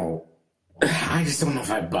 I just don't know if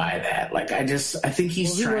I buy that. I think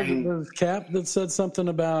he's trying. There was Cap that said something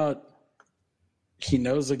about he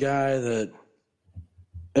knows a guy that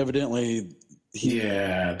evidently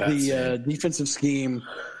the defensive scheme,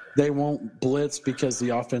 they won't blitz because the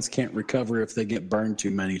offense can't recover if they get burned too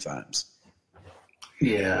many times.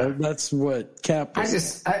 Yeah, that's what Cap.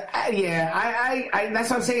 That's what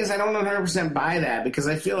I'm saying is I don't 100% buy that because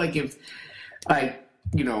I feel like if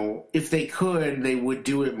they could, they would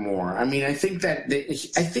do it more. I think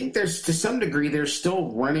there's, to some degree, they're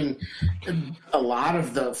still running a lot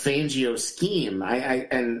of the Fangio scheme.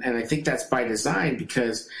 And I think that's by design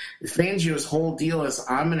because Fangio's whole deal is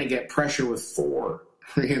I'm going to get pressure with 4,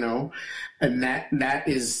 and that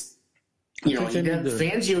is,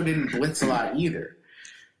 Fangio didn't blitz a lot either.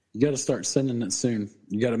 You got to start sending it soon.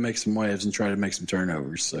 You got to make some waves and try to make some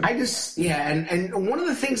turnovers. So. And one of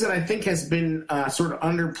the things that I think has been sort of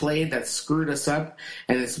underplayed that screwed us up,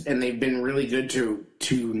 and they've been really good to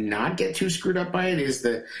not get too screwed up by it, is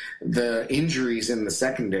the injuries in the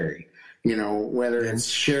secondary. Whether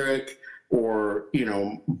it's Sherrick or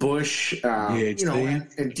Bush,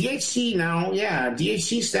 DHC. and DHC now,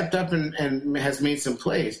 DHC stepped up and has made some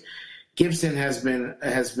plays. Gibson has been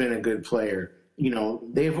a good player.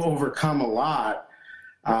 They've overcome a lot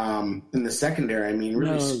in the secondary.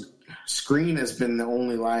 Screen has been the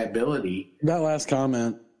only liability. That last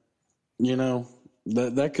comment,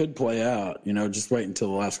 that could play out. Just wait until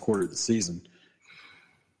the last quarter of the season.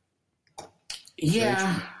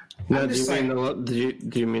 Yeah. Now, do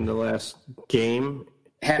you mean the last game?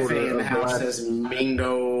 Hefe in the house says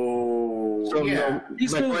Mingo. So, my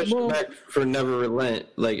question back for never relent.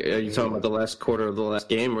 Are you talking about the last quarter of the last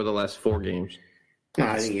game or the last 4 games? No,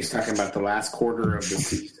 I think he's talking about the last quarter of the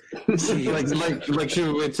season. like should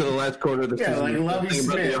we wait till the last quarter of the season? Yeah, like Lovie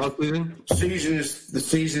Smith. The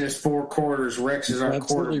season is 4 quarters. Rex is our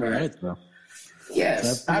quarterback. Right, though.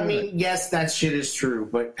 Yes, yes, that shit is true,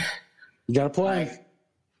 but you got to play.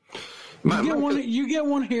 You get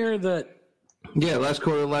one here that. Yeah, last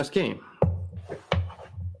quarter, last game.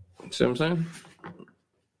 See what I'm saying?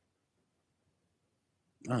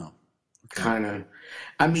 Oh, kind of.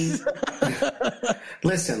 I mean,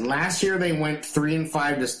 listen. Last year they went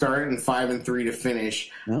 3-5 to start and 5-3 to finish.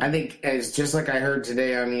 Yep. I think, as just like I heard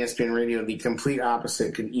today on ESPN Radio, the complete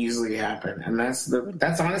opposite could easily happen, and that's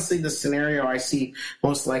honestly the scenario I see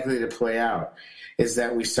most likely to play out. Is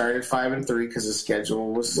that we started 5-3 because the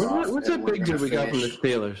schedule was soft. What's that big deal we got from the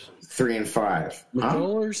Steelers? 3-5. The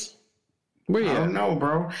Steelers? I don't know,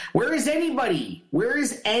 bro. Where is anybody? What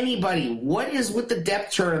is with the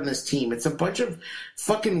depth chart on this team? It's a bunch of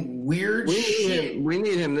fucking weird shit. We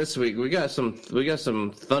need him this week. We got some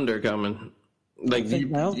thunder coming. Like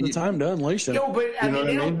now's the time to unleash him. No, but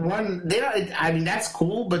they don't run. They don't. I mean, that's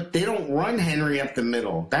cool, but they don't run Henry up the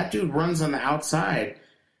middle. That dude runs on the outside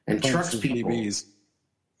and trucks people. DBs.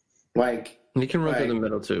 Like he can run through the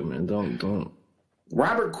middle too, man. Don't.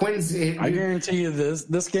 Robert Quinn's. I guarantee you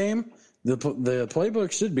this game. The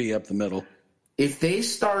playbook should be up the middle. If they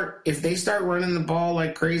start running the ball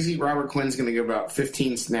like crazy, Robert Quinn's going to get about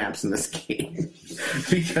 15 snaps in this game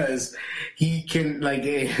because he can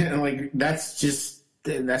like that's just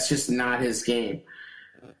not his game.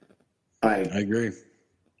 I agree.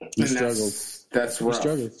 He struggles. That's rough. He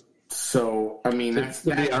struggles. So I mean,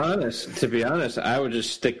 to be honest, I would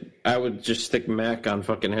just stick Mac on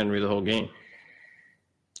fucking Henry the whole game.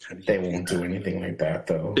 They won't do anything like that,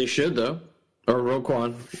 though. They should, though. Or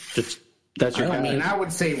Roquan. That's your. I mean, I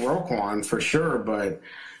would say Roquan for sure, but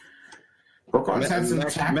Roquan's had some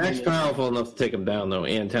tackling. Mac's powerful enough to take him down, though,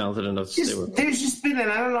 and talented enough to stay with him. There's just been,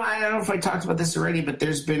 and I don't know if I talked about this already, but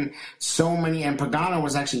there's been so many, and Pagano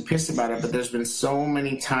was actually pissed about it, but there's been so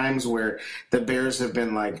many times where the Bears have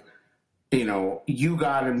been like, you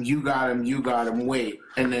got him, wait,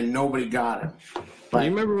 and then nobody got him. You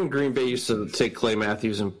remember when Green Bay used to take Clay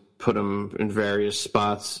Matthews and put him in various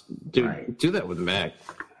spots? Dude, do that with Mac.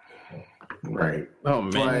 Right. Oh,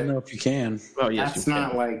 man. I don't know if you can. Oh, yes, that's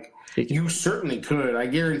not like you certainly could. I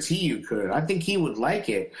guarantee you could. I think he would like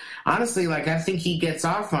it. Honestly, I think he gets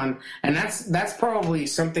off on, and that's probably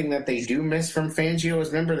something that they do miss from Fangio.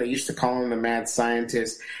 Remember, they used to call him the mad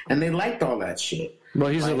scientist, and they liked all that shit. Well,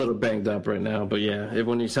 he's a little banged up right now, but yeah,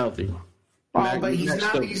 when he's healthy. But he's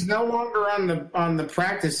not. He's no longer on the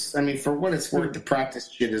practice. I mean, for what it's worth, the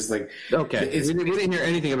practice shit is like okay. We didn't hear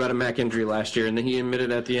anything about a Mac injury last year, and then he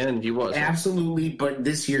admitted at the end he was absolutely. But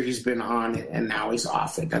this year he's been on it, and now he's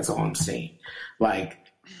off it. That's all I'm saying.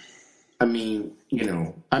 And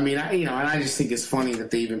I just think it's funny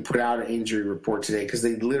that they even put out an injury report today because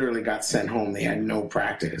they literally got sent home. They had no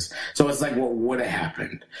practice. So it's like what would have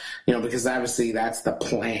happened, because obviously that's the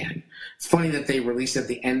plan. It's funny that they released at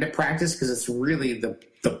the end of practice because it's really the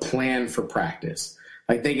plan for practice.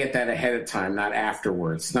 Like they get that ahead of time, not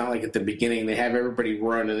afterwards. It's not like at the beginning they have everybody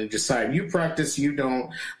run and they decide you practice, you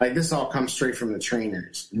don't. Like this all comes straight from the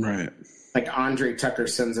trainers. Right. Like Andre Tucker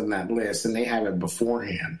sends them that list and they have it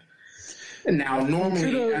beforehand. And now, normally,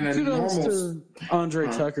 kudos to Andre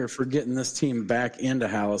Tucker for getting this team back into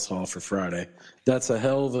Halas Hall for Friday. That's a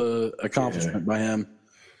hell of a accomplishment by him.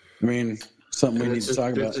 I mean, something we need to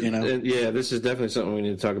talk about, Yeah, this is definitely something we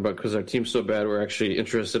need to talk about because our team's so bad we're actually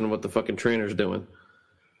interested in what the fucking trainer's doing.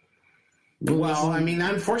 Well, I mean,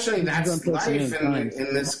 unfortunately, that's life in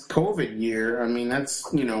this COVID year. I mean, that's,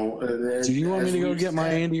 do you want me to go get my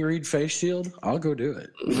Andy Reid face shield? I'll go do it.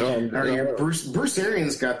 Bruce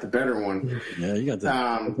Arians got the better one. Yeah, you got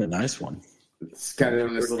the nice one. It's got it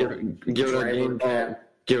on this little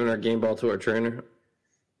giving our game ball to our trainer.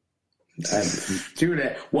 Do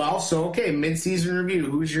that. Well, so okay, mid-season review.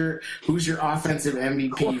 Who's your offensive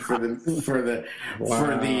MVP for the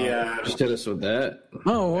just hit us with that.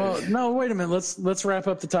 Oh well, no, wait a minute. Let's wrap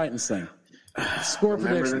up the Titans thing. Score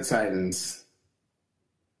Remember prediction. The Titans.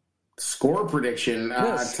 Score prediction.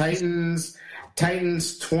 Yes.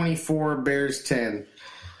 Titans 24, Bears 10.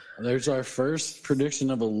 There's our first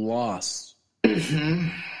prediction of a loss. Mm-hmm.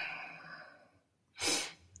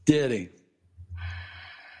 Diddy.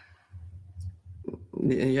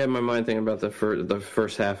 You had my mind thinking about the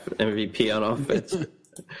first half MVP on offense.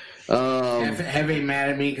 Heavy mad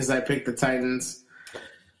at me because I picked the Titans.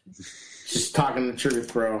 Just talking the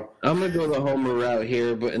truth, bro. I'm going to go the homer route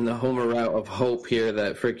here, but in the homer route of hope here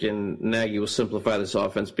that freaking Nagy will simplify this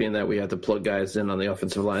offense, being that we have to plug guys in on the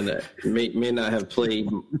offensive line that may not have played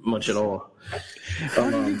much at all. How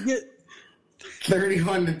did he get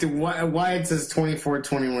 31 to why it says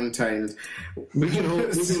 24-21 Titans. We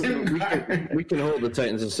can hold the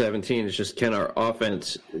Titans at 17. It's just can our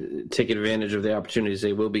offense take advantage of the opportunities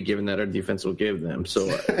they will be given that our defense will give them. So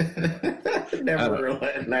never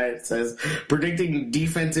it says predicting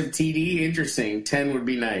defensive TD. Interesting. 10 would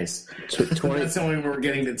be nice. 20, that's the only way we're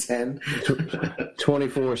getting to 10.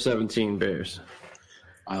 24-17 Bears.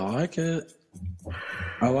 I like it.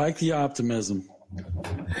 I like the optimism.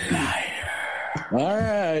 All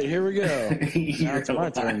right, here we go. Now it's my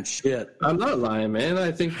turn. Shit. I'm not lying, man.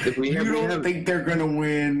 I think if we You don't think they're going to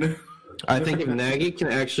win. I think if Nagy can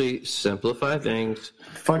actually simplify things.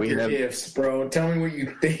 Fuck your ifs, bro. Tell me what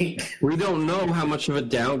you think. We don't know how much of a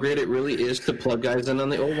downgrade it really is to plug guys in on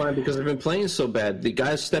the O line because they've been playing so bad. The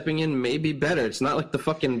guys stepping in may be better. It's not like the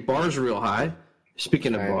fucking bar's real high.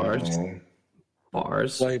 Speaking of bars.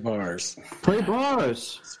 Bars. Play bars. Play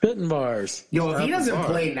bars. Spitting bars. Yo, if he doesn't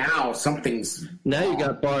play now, something's now wrong. You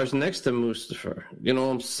got bars next to Mustafa. You know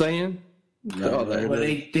what I'm saying? No,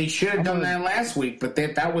 they should have done that last week, but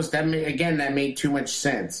that made too much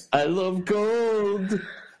sense. I love gold.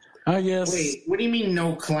 I guess. Wait, what do you mean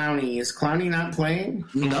no Clowney? Is Clowney not playing?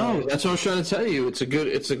 No, that's what I was trying to tell you.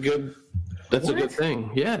 That's a good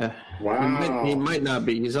thing. Yeah. Wow. He might not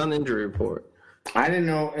be. He's on the injury report. I didn't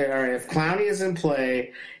know. All right, if Clowney is in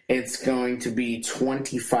play, it's going to be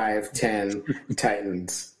 25-10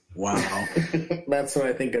 Titans. Wow. That's what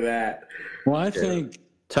I think of that. Well, I think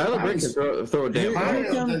Tyler Brick can throw a damn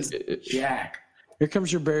ball. Jack. Here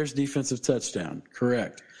comes your Bears defensive touchdown.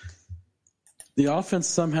 Correct. The offense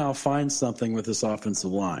somehow finds something with this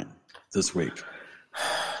offensive line this week.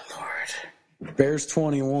 Lord. Bears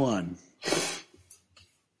 21.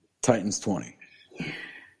 Titans 20.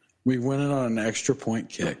 We win it on an extra point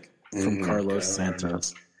kick from Carlos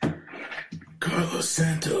Santos. Carlos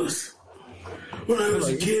Santos. When I was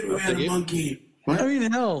a kid, we had a monkey. I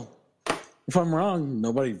mean, hell, if I'm wrong,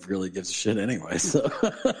 nobody really gives a shit anyway. So,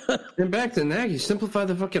 and back to Nagy, simplify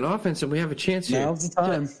the fucking offense, and we have a chance here. Now's the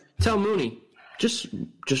time. Tell Mooney, just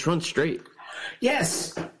run straight.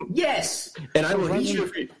 Yes. And I will hit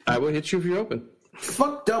you if you're open.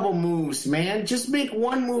 Fuck double moves, man. Just make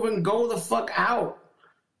one move and go the fuck out.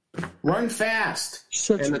 Run fast.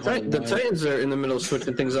 And the Titans are in the middle of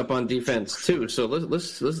switching things up on defense too. So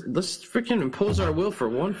let's freaking impose our will for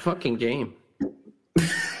one fucking game.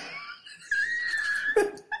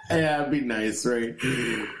 Yeah, it'd be nice, right?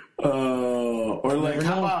 Or like,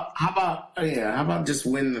 how about just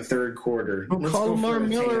win the third quarter? Call Lamar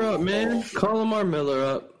Miller up, man. Call Lamar Miller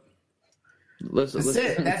up. That's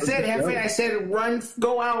it. Hefe, I said, run,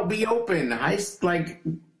 go out, be open.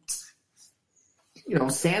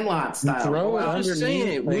 Sandlot style. I'm just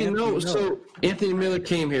saying, we know. So Anthony Miller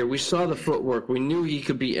came here. We saw the footwork. We knew he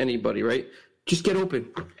could beat anybody, right? Just get open.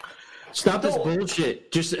 Stop this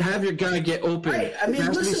bullshit. Just have your guy get open. Right. I mean,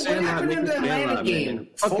 listen, what happened in the Atlanta game?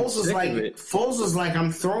 Foles was like,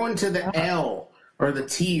 I'm throwing to the L or the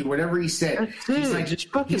T, whatever he said. He's like, just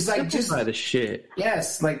fucking simplify the shit.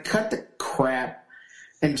 Yes, like cut the crap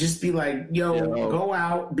and just be like, yo, go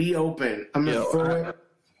out, be open. I'm going to throw it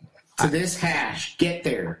to this hash. Get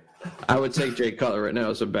there. I would take Jay Cutler right now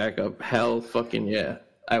as a backup. Hell fucking yeah.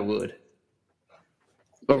 I would.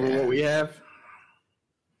 Over what we have.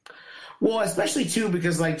 Well, especially, too,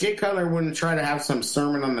 because, Jay Cutler wouldn't try to have some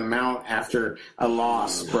sermon on the mount after a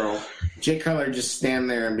loss, bro. Jay Cutler just stand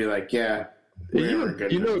there and be like, yeah,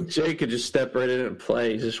 Jay could just step right in and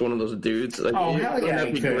play. He's just one of those dudes. Hell yeah,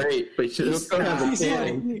 that'd be great. But he's not have a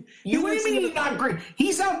feeling. What do you mean he's not great?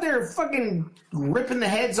 He's out there fucking ripping the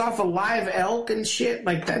heads off of live elk and shit.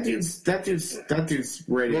 Like, that dude's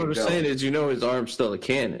ready to go. What I'm saying is, his arm's still a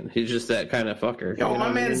cannon. He's just that kind of fucker. Yo, my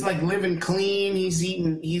man's living clean. He's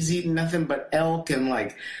eating nothing but elk and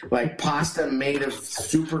like pasta made of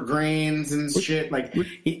super grains and shit. Like,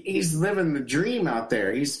 he's living the dream out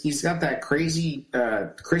there. He's got that crazy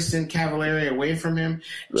Christian Cavallari away from him.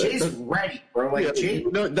 Jay's ready, bro. Jay.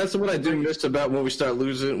 That's what I do miss about when we start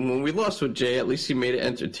losing. When we lost with Jay, at least he made it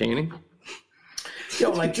entertaining.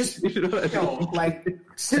 Yo,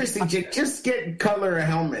 seriously, Jay, just get Cutler a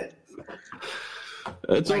helmet.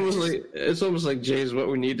 It's almost like Jay's what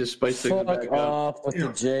we need to spice things back up. Off with the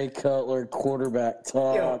Jay Cutler quarterback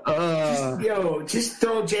talk. Just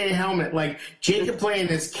throw Jay a helmet. Like, Jay could play in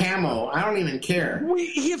his camo. I don't even care.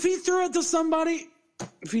 If he threw it to somebody,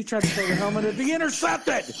 If he tried to throw the helmet, it'd be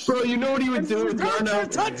intercepted. Bro, you know what he would do with Darnell?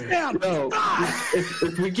 Touchdown. No,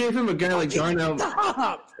 if we gave him a guy like Darnell,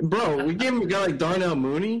 bro, we gave him a guy like Darnell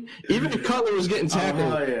Mooney. Even if Cutler was getting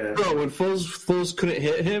tackled, bro, when Foles couldn't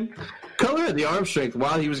hit him, Cutler had the arm strength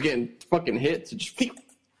while he was getting fucking hit to just.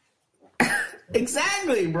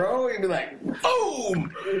 Exactly, bro. He'd be like, boom!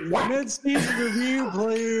 Mid-season review,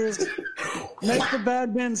 please. Make the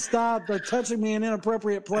bad men stop by touching me in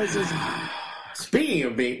inappropriate places. Speaking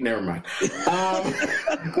of beat, never mind.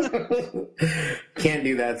 Can't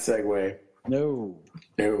do that segue. No.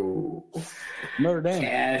 Notre Dame.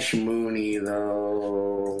 Cash Mooney,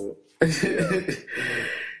 though.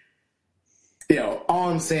 All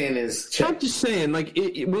I'm saying is... I'm just saying, like,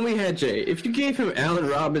 when we had Jay, if you gave him Allen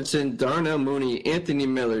Robinson, Darnell Mooney, Anthony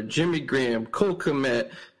Miller, Jimmy Graham, Cole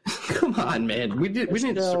Kmet, come on, man. We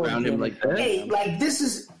didn't surround him like that. Hey, like,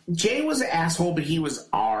 Jay was an asshole, but he was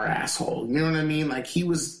our asshole. You know what I mean? Like, he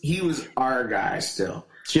was our guy still.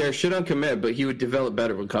 Yeah, shit on Kmet, but he would develop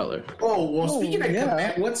better with Cutler. Speaking of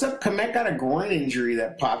Kmet, what's up? Kmet got a groin injury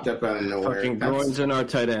that popped up out of nowhere. Fucking groins in our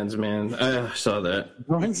tight ends, man. I saw that.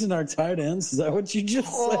 Groins in our tight ends? Is that what you just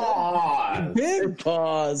said? Big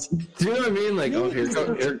pause. Do you know what I mean? Like, here comes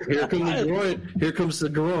the groin. Here comes the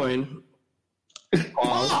groin.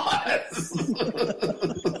 Pause.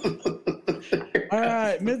 All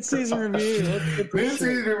right, mid-season review.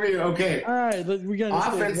 Mid-season review. Okay. All right, we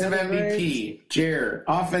got offensive MVP. Jared,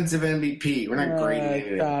 offensive MVP. We're not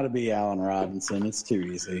grading it. Got to be Allen Robinson. It's too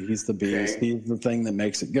easy. He's the beast. Okay. He's the thing that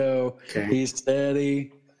makes it go. Okay. He's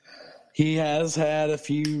steady. He has had a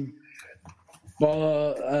few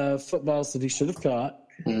footballs that he should have caught,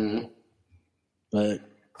 but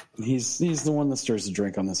he's the one that stirs the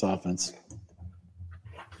drink on this offense.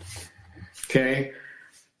 Okay.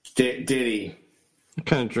 Diddy. What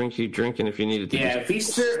kind of drink you drinking if you needed to? Yeah, if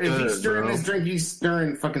he's stirring his drink, he's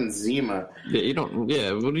stirring fucking Zima. Yeah, you don't.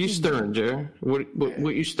 Yeah, what are you stirring, Jer? What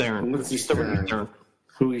you stirring? What's he stirring?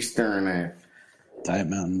 Who he stirring at? Diet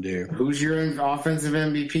Mountain Dew. Who's your offensive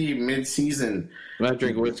MVP mid-season? I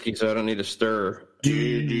drink whiskey, so I don't need to stir.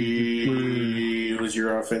 Diddy was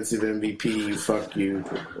your offensive MVP. Fuck you.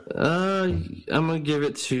 I'm gonna give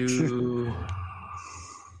it to.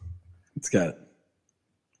 It's got it.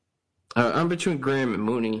 I'm between Graham and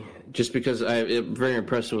Mooney, just because I'm very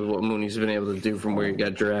impressed with what Mooney's been able to do from where he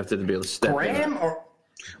got drafted to be able to step Graham in. Or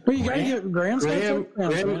well, you got to get Graham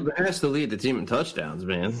has to lead the team in touchdowns,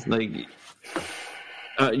 man. Like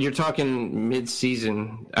you're talking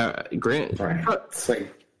mid-season, Graham. It's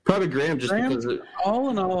like probably Graham, because all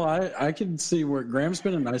in all, I can see where Graham's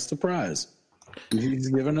been a nice surprise. He's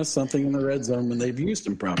given us something in the red zone when they've used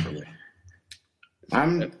him properly.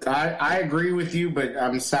 I agree with you, but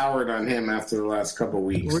I'm soured on him after the last couple of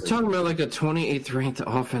weeks. We're talking about like a 28th ranked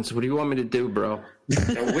offense. What do you want me to do, bro?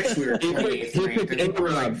 I wish we were 28th ranked.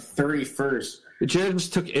 We're like 31st. Jared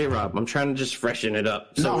just took A-Rob. I'm trying to just freshen it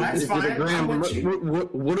up. So no, that's fine. Graham,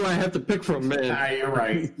 what do I have to pick from, man? You're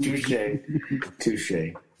right.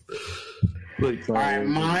 Touche. All right,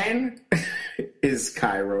 mine is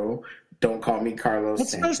Cairo. Don't call me Carlos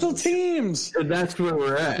What's Santos. Special teams? That's where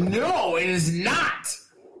we're at. No, it is not.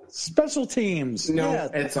 Special teams. No,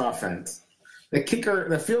 it's offense.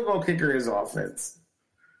 The field goal kicker is offense.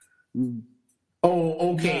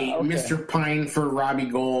 Oh, okay. Mr. Pine for Robbie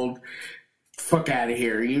Gold. Fuck out of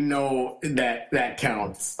here. You know that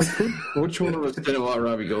counts. Which one of us didn't want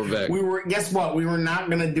Robbie Gold back? Guess what? We were not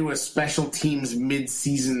going to do a special teams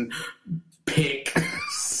mid-season pick.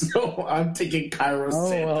 So I'm taking Cairo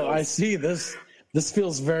Santos. Well, I see this. This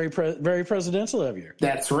feels very presidential of you.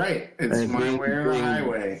 That's right. It's my way or the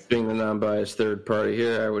highway. Being the non-biased third party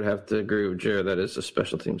here, I would have to agree with Jared. That is a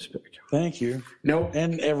special teams pick. Thank you. Nope.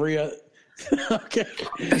 And every other. Okay.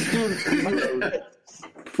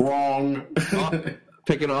 Wrong.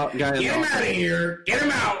 Pick a guy in the offense. Get him out of here. Get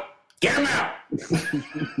him out. Get him out.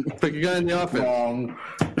 Pick a guy in the offense. Wrong.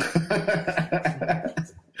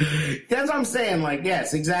 That's what I'm saying. Like,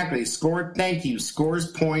 yes, exactly. Thank you. Scores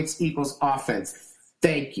points equals offense.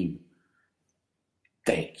 Thank you.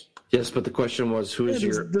 Yes, but the question was, who's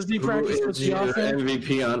your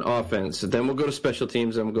MVP on offense? Then we'll go to special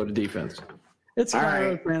teams, then we'll go to defense. It's all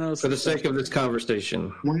right. For the sake of this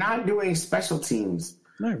conversation. We're not doing special teams.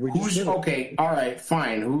 No, okay, all right,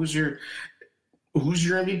 fine. Who's your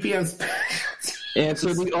MVP on special teams?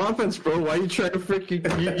 Answer the offense, bro. Why are you trying to freaking...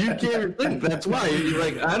 You can't think. That's why. You're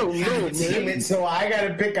like, I don't know, man. So I got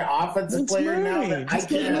to pick an offensive player now that I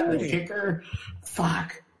can't have a kicker?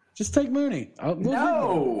 Fuck. Just take Mooney.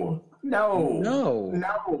 No. No,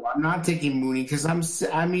 I'm not taking Mooney because I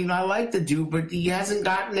like the dude, but he hasn't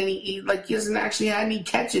gotten any. He hasn't actually had any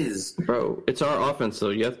catches. Bro, it's our offense, though.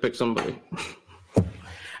 You have to pick somebody.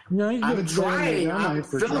 No, I'm trying. I'm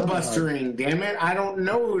filibustering. Damn it! I don't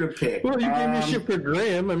know who to pick. Well, you gave me shit for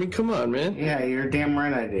Graham. I mean, come on, man. Yeah, you're damn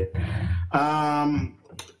right I did.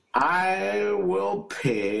 I will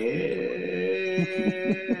pick.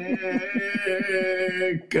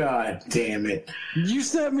 God damn it! You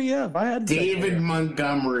set me up. I had David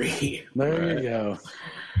Montgomery. There you go.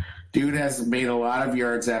 Dude has made a lot of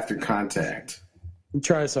yards after contact. He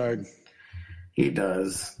tries hard. He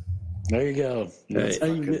does. There you go. That's how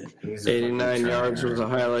you get. 89 yards was a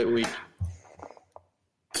highlight week.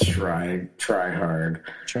 Try hard.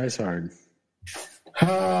 Tries hard.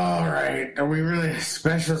 All right. Are we really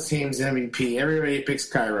special teams MVP? Everybody picks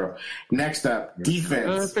Cairo. Next up,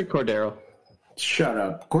 defense. I pick Cordero. Shut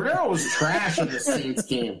up. Cordero was trash in the Saints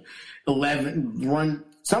game. 11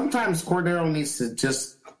 Sometimes Cordero needs to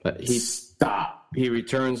just stop. He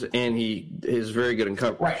returns and he is very good in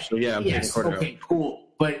coverage. Right. So yeah, I'm picking Cordero. Okay, cool.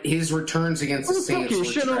 But his returns against the Saints were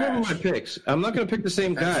shit trash. all over my picks. I'm not going to pick the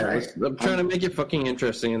same guy. Right. I'm trying to make it fucking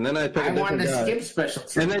interesting, and then I pick a different guy. I wanted to skip special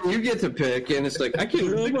teams. And then you get to pick, and it's like, I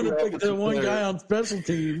can't really want to pick the one guy on special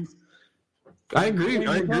teams. I agree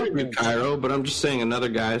with Cairo, but I'm just saying another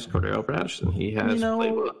guy is Cordero Patterson. He has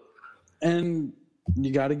played well. And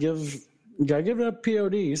you got to give it up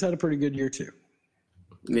POD. He's had a pretty good year, too.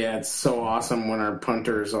 Yeah, it's so awesome when our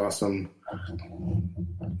punter is awesome.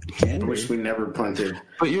 I wish we never punted.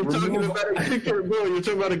 But you're talking about a kicker, bro. You're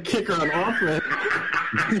talking about a kicker on offense.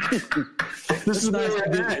 This is nice to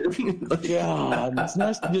get. God, it's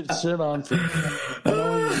nice to get shit on for.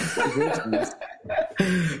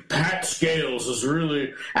 Pat Scales is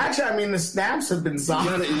really. Actually, I mean, the snaps have been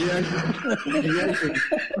solid.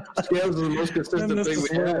 Scales is the most consistent thing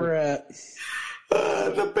we have. We're at.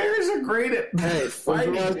 The Bears are great at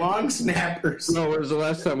fighting long snappers. No, when was the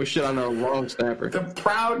last time we shit on a long snapper? The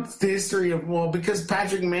proud history of, because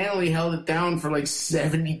Patrick Manley held it down for like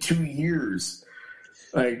 72 years.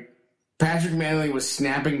 Like, Patrick Manley was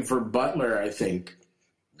snapping for Butler, I think.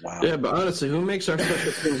 Wow. Yeah, but honestly, who makes our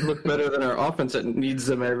special teams look better than our offense that needs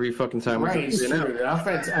them every fucking time? Right, it's true. The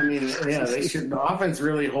offense, they should. The offense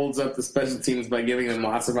really holds up the special teams by giving them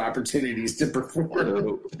lots of opportunities to perform.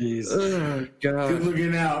 Oh, God. Good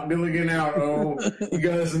looking out. Oh, you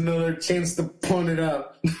got us another chance to punt it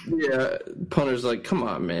up. Yeah, punter's like, come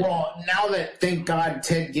on, man. Well, now that, thank God,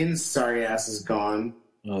 Ted Ginn's sorry ass is gone.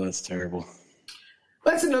 Oh, that's terrible.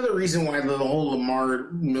 That's another reason why the whole Lamar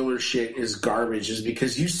Miller shit is garbage, is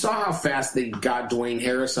because you saw how fast they got Dwayne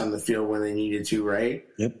Harris on the field when they needed to, right?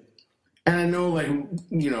 Yep. And I know,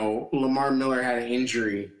 Lamar Miller had an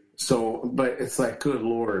injury, but it's like, good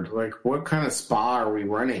Lord, like, what kind of spa are we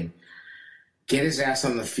running? Get his ass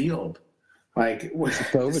on the field. Like, it's a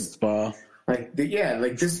COVID spa.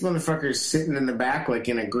 This motherfucker's sitting in the back, like,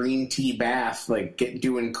 in a green tea bath, like,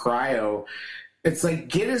 doing cryo. It's like,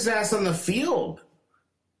 get his ass on the field.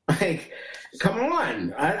 Like, come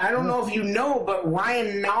on. I don't know if you know, but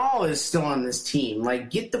Ryan Nall is still on this team. Like,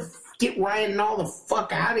 get Ryan Nall the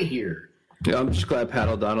fuck out of here. Yeah, I'm just glad Pat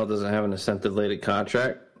O'Donnell doesn't have an incentive-lated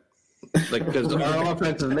contract. Like, because our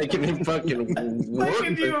offense is making him fucking work.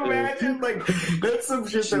 Can you imagine? Like, that's some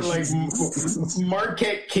shit that, like,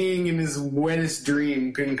 Marquette King in his wettest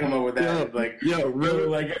dream couldn't come up with that. Remember,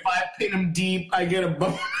 like, if I pin him deep, I get a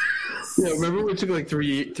bonus. Yeah, remember we took like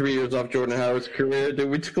three years off Jordan Howard's career? Dude,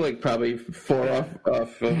 we took like probably 4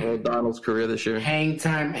 off of O'Donnell's career this year. Hang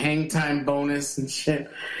time bonus and shit.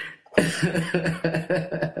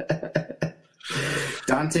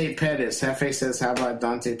 Dante Pettis. Hefe says, how about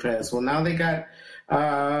Dante Pettis? Well, now they got, they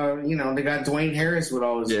got Dwayne Harris with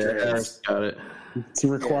all his dreads. Harris got it. It's a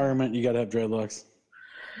requirement. You got to have dreadlocks.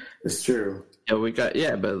 It's true.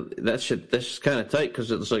 Yeah, but that's just kind of tight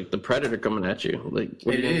because it's like the Predator coming at you. Like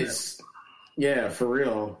it is. Yeah, for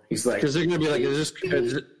real. He's like, because they're gonna be like,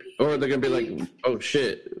 or they're gonna be like, oh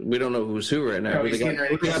shit, we don't know who's who right now. He's getting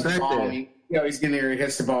ready to catch the ball. He's getting ready to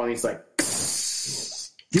catch the ball, and he's like,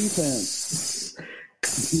 defense.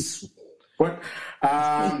 What?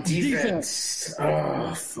 Defense.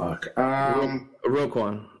 Oh fuck.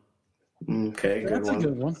 Roquan. Okay, that's a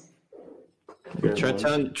good one.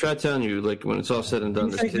 Try telling you, like, when it's all said and done,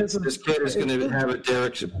 this kid is going to have a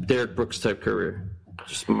Derek Brooks type career.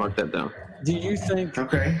 Just mark that down. Do you think?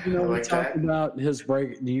 Okay. We talked about his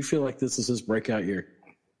break. Do you feel like this is his breakout year?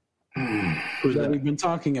 Who's that we've been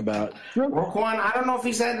talking about? Roquan, I don't know if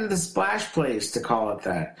he's had the splash plays to call it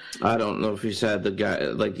that. I don't know if he's had the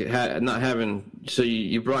guy, not having, so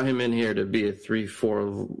you brought him in here to be a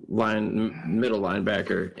 3-4 middle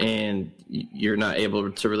linebacker, and you're not able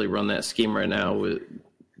to really run that scheme right now with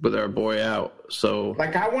our boy out. So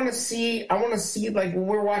I want to see like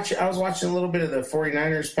when I was watching a little bit of the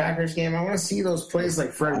 49ers Packers game. I want to see those plays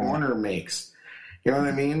like Fred Warner makes. You know what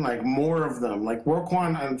I mean? Like more of them. Like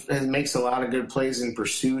Roquan makes a lot of good plays in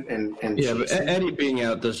pursuit and yeah, but Eddie being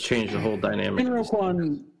out does change the whole dynamic. And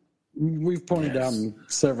Roquan, we've pointed out in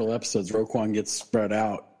several episodes, Roquan gets spread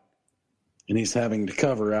out, and he's having to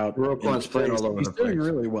cover out. Roquan's playing all over the place. He's doing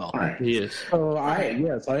really well. Right. He is. So I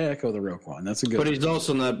echo the Roquan. That's a good. But he's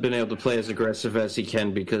also not been able to play as aggressive as he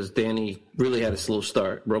can because Danny really had a slow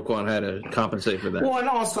start. Roquan had to compensate for that. Well, and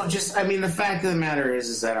also the fact of the matter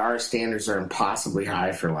is that our standards are impossibly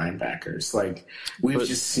high for linebackers. Like we've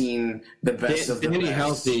just seen the best of the best. Danny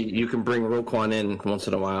healthy, you can bring Roquan in once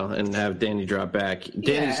in a while and have Danny drop back.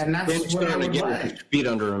 Danny's starting to get his feet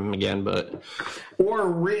under him again, but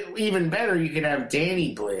even better, you could have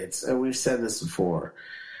Danny blitz. We've said this before,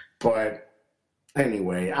 but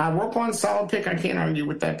anyway, Roquan's solid pick. I can't argue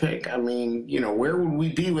with that pick. I mean, where would we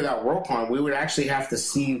be without Roquan? We would actually have to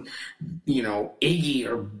see, Iggy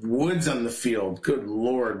or Woods on the field. Good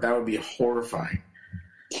Lord, that would be horrifying.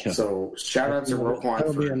 Yeah. So shout out to Roquan.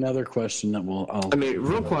 That'll be another question that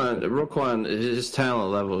Roquan, his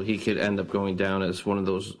talent level, he could end up going down as one of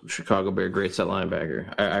those Chicago Bear greats at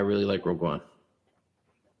linebacker. I really like Roquan.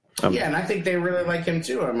 And I think they really like him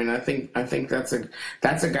too. I mean, I think that's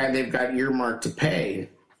a guy they've got earmarked to pay,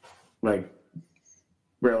 like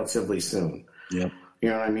relatively soon. Yep. You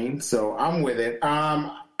know what I mean? So I'm with it.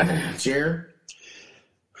 Jared?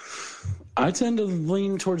 I tend to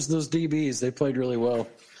lean towards those DBs. They played really well.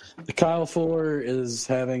 Kyle Fuller is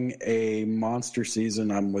having a monster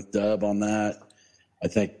season. I'm with Dub on that. I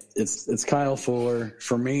think it's Kyle Fuller.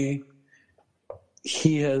 For me,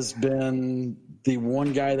 he has been the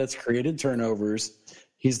one guy that's created turnovers.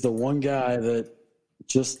 He's the one guy that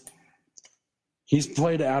he's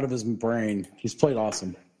played out of his brain. He's played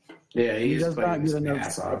awesome. Yeah, he does not get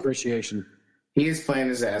enough appreciation. He is playing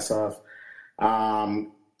his ass off.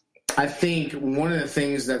 I think one of the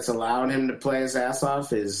things that's allowed him to play his ass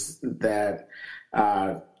off is that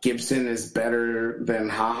Gibson is better than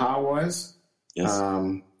HaHa was. Yes.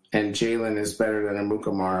 And Jalen is better than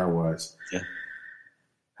Amukamara was. Yeah.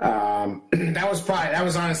 That was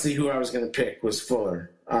honestly who I was going to pick was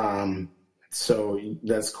Fuller. So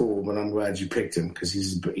that's cool, but I'm glad you picked him because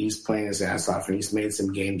he's playing his ass off and he's made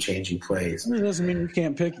some game-changing plays. It doesn't mean you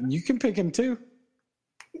can't pick. You can pick him too.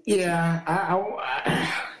 Yeah,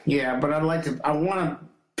 but I want to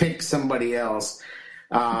pick somebody else.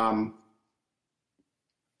 I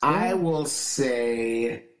will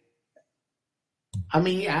say. I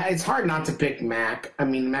mean, it's hard not to pick Mac. I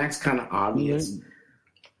mean, Mac's kind of obvious.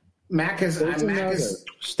 Mac is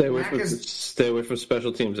stay away from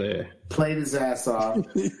special teams. Played his ass off,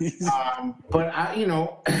 but I'm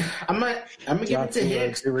gonna give it to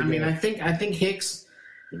Hicks. I mean, I think Hicks.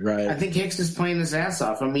 Right. I think Hicks is playing his ass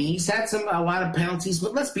off. I mean, he's had a lot of penalties,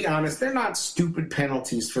 but let's be honest, they're not stupid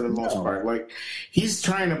penalties for the most part. Like, he's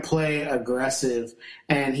trying to play aggressive,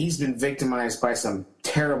 and he's been victimized by some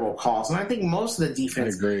terrible calls. And I think most of the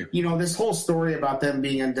defense, this whole story about them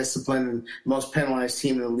being undisciplined and most penalized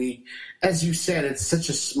team in the league, as you said, it's such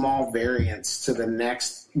a small variance to the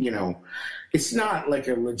next, it's not like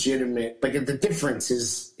a legitimate, like the difference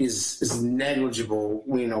is negligible,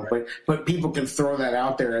 but people can throw that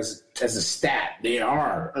out there as a stat. They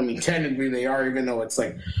are. I mean, technically they are, even though it's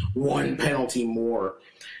like one penalty more,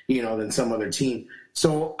 than some other team.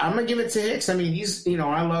 So I'm going to give it to Hicks. I mean, he's,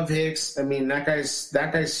 I love Hicks. I mean, that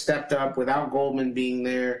guy's stepped up without Goldman being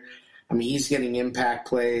there. I mean, he's getting impact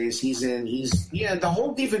plays. The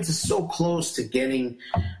whole defense is so close to getting,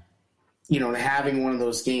 having one of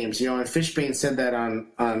those games, and Fishbane said that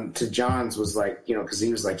on to Johns was like, because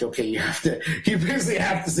he was like, okay, you basically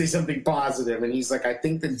have to say something positive. And he's like, I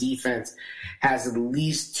think the defense has at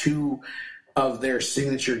least 2 of their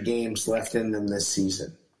signature games left in them this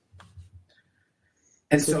season.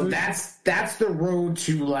 And so that's the road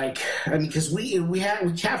to, like, I mean, because we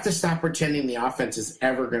have to stop pretending the offense is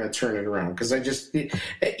ever going to turn it around. Because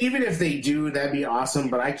even if they do, that'd be awesome.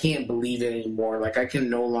 But I can't believe it anymore. Like, I can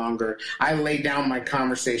no longer. I lay down my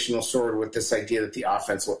conversational sword with this idea that the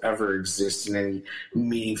offense will ever exist in any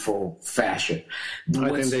meaningful fashion.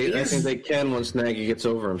 I think they can once Nagy gets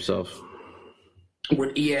over himself.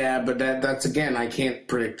 But that's again, I can't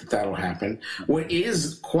predict that'll happen. What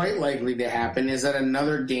is quite likely to happen is that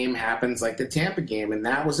another game happens like the Tampa game, and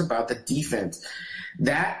that was about the defense.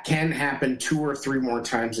 That can happen 2 or 3 more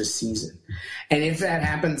times this season. And if that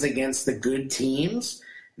happens against the good teams,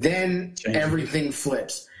 then everything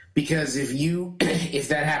flips. Because if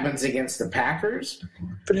that happens against the Packers,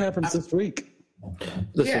 if it happens this week.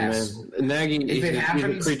 Listen, man, Nagy is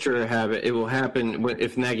a creature of habit. It will happen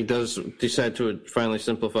if Nagy does decide to finally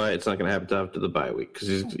simplify. It's not going to happen after the bye week because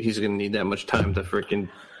he's going to need that much time to freaking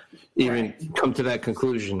even come to that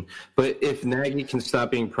conclusion. But if Nagy can stop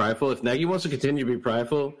being prideful, if Nagy wants to continue to be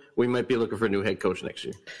prideful, we might be looking for a new head coach next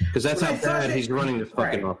year because that's how bad he's running this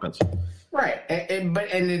fucking offense. Right, and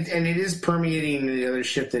it is permeating the other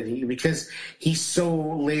shit that because he's so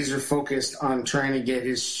laser focused on trying to get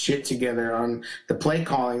his shit together on the play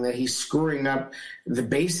calling that he's screwing up the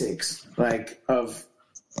basics of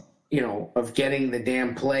getting the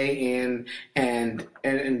damn play in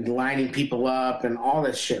and lining people up and all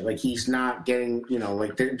this shit. Like he's not getting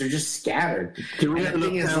they're just scattered. Do we have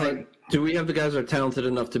the guys that are talented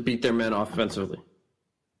enough to beat their men offensively?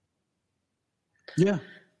 Yeah.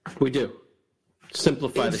 We do.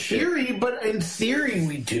 Simplify the shit. In theory,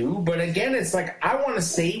 we do. But again, it's like I want to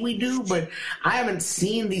say we do, but I haven't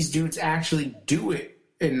seen these dudes actually do it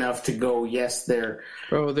enough to go, yes, they're...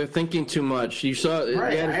 Bro, they're thinking too much. You saw...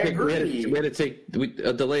 Right, we had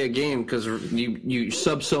to delay a game because you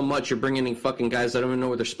sub so much, you're bringing in fucking guys that don't even know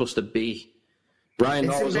where they're supposed to be. Ryan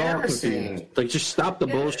Hall was all confused. Like, just stop the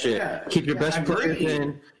bullshit. Yeah, keep your best players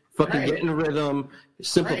in. Fucking get in rhythm.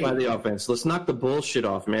 Simplify the offense. Let's knock the bullshit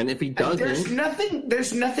off, man. If he doesn't...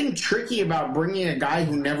 There's nothing tricky about bringing a guy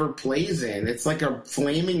who never plays in. It's like a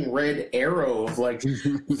flaming red arrow of like,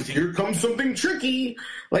 here comes something tricky.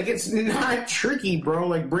 Like, it's not tricky, bro.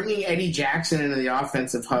 Like, bringing Eddie Jackson into the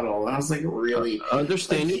offensive huddle. And I was like, really?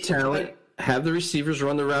 Understand your talent. Have the receivers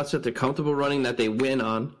run the routes that they're comfortable running, that they win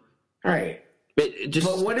on. Right. But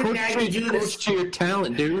what did Nagy do this to your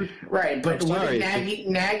talent, dude? Right, but what did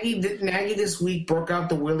Nagy this week broke out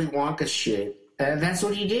the Willy Wonka shit, and that's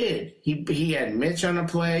what he did. He had Mitch on a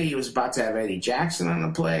play. He was about to have Eddie Jackson on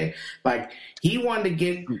a play. Like he wanted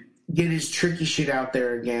to get his tricky shit out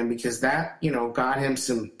there again because that got him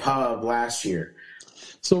some pub last year.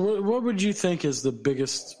 So what would you think is the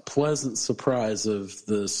biggest pleasant surprise of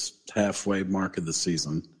this halfway mark of the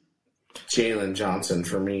season? Jalen Johnson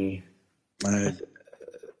for me.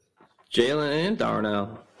 Jalen and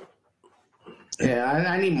Darnell. Yeah,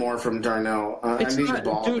 I need more from Darnell. I need the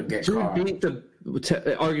ball to get caught. Beat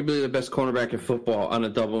arguably the best cornerback in football on a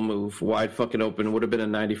double move, wide fucking open. Would have been a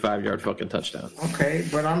 95-yard fucking touchdown. Okay,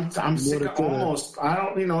 but I'm sick of almost. I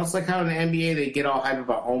don't. It's like how in the NBA they get all hype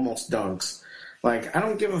about almost dunks. Like, I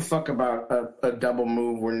don't give a fuck about a double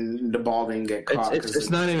move when the ball didn't get caught. It's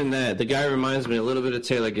not even that. The guy reminds me a little bit of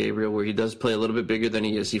Taylor Gabriel, where he does play a little bit bigger than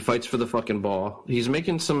he is. He fights for the fucking ball. He's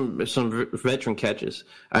making some veteran catches.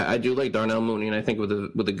 I do like Darnell Mooney, and I think with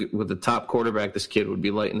the top quarterback, this kid would be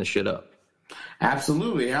lighting the shit up.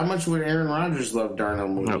 Absolutely. How much would Aaron Rodgers love Darnell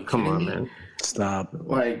Mooney? Oh, come on, man. Stop.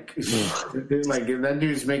 Like that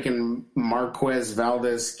dude's making Marquez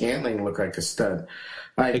Valdez-Scantling look like a stud.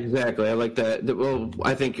 Exactly. I like that. Well,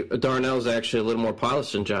 I think Darnell's actually a little more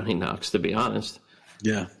polished than Johnny Knox, to be honest.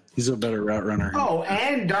 Yeah, he's a better route runner. Oh,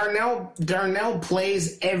 and Darnell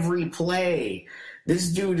plays every play. This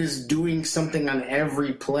dude is doing something on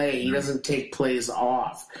every play. He doesn't take plays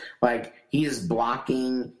off. Like, he is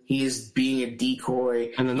blocking. He is being a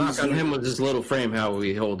decoy. And the knock on him was his little frame, how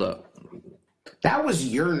we hold up. That was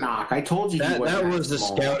your knock. I told you that was the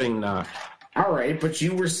scouting knock. All right, but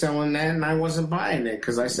you were selling that, and I wasn't buying it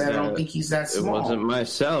because I said I don't think he's that small. It wasn't my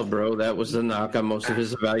sell, bro. That was the knock on most of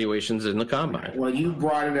his evaluations in the combine. Well, you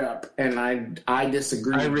brought it up, and I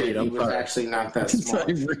disagree. He was actually not that small.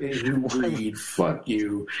 Read. Fuck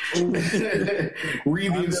you.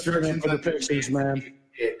 Read the instructions for the pictures, man.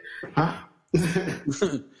 Huh?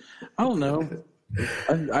 I don't know.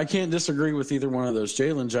 I can't disagree with either one of those.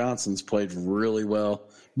 Jalen Johnson's played really well.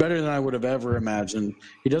 Better than I would have ever imagined.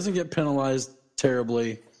 He doesn't get penalized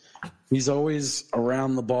terribly. He's always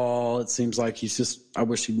around the ball. It seems like I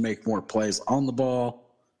wish he'd make more plays on the ball.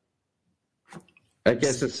 I'm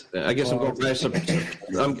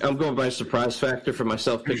going by surprise factor for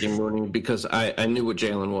myself picking Mooney because I knew what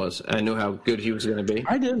Jalen was. I knew how good he was going to be.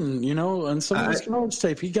 I didn't, on some of his college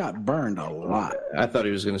tape, he got burned a lot. I thought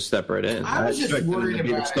he was going to step right in. I was just worried him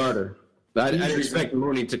to be the starter. I'd expect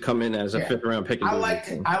Mooney to come in as a fifth-round pick. I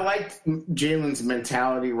liked Jalen's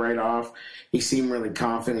mentality right off. He seemed really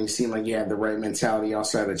confident. He seemed like he had the right mentality. He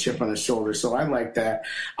also had a chip on his shoulder, so I like that.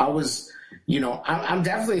 I'm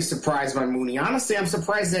definitely surprised by Mooney. Honestly, I'm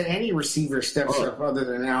surprised that any receiver steps up other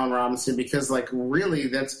than Allen Robinson because, really,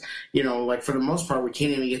 that's, for the most part, we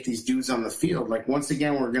can't even get these dudes on the field. Once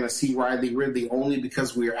again, we're going to see Riley Ridley only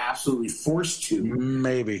because we are absolutely forced to.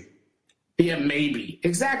 Maybe. Yeah, maybe.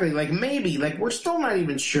 Exactly. Maybe. We're still not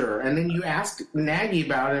even sure. And then you ask Nagy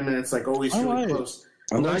about him, and it's he's really close.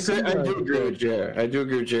 I do agree with Jared. I do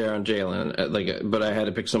agree with Jared on Jalen. But I had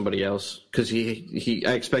to pick somebody else because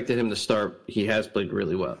I expected him to start. He has played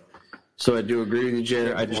really well. So I do agree with you,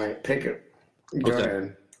 Jared. I just pick it. Go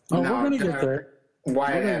ahead. Oh, we're gonna get there.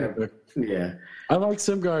 Wyatt had it. Yeah. I like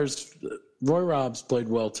Simgar's. Roy Robb's played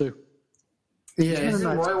well too. Yeah, didn't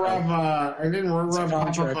Roy Robb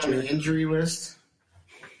pop up on the injury list?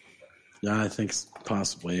 Yeah, I think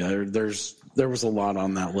possibly. There was a lot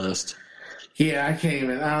on that list. Yeah, I can't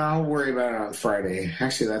even. I'll worry about it on Friday.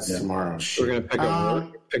 Actually, that's tomorrow. We're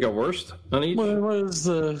gonna pick a worst on each.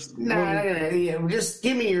 Just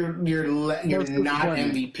give me your not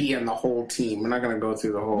MVP on the whole team. We're not gonna go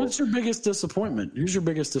through the whole. What's your biggest disappointment? Who's your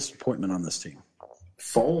biggest disappointment on this team?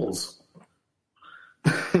 Foles.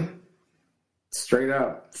 Straight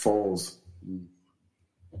up, Foles.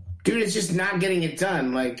 Dude, it's just not getting it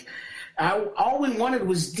done. All we wanted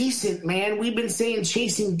was decent, man. We've been saying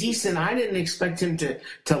chasing decent. I didn't expect him to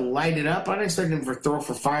light it up. I didn't expect him to throw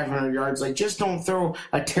for 500 yards. Just don't throw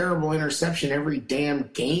a terrible interception every damn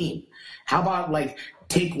game. How about,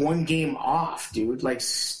 take one game off, dude?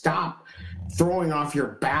 Stop throwing off your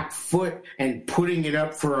back foot and putting it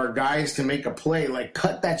up for our guys to make a play.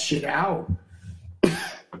 Cut that shit out.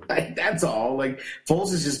 That's all.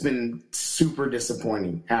 Foles has just been super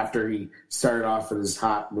disappointing after he started off with his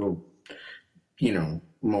hot little,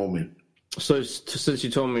 moment. So since you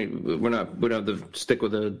told me we don't have to stick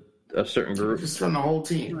with a certain group, just from the whole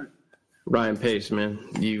team. Ryan Pace, man,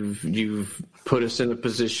 you've put us in a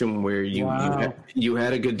position where you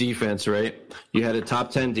had a good defense, right? You had a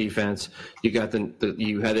top 10 defense. You got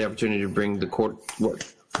you had the opportunity to bring the court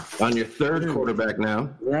on your third quarterback now.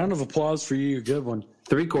 Round of applause for you, good one.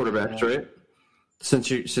 3 quarterbacks, right? Since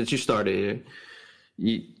you started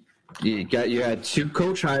here, you had 2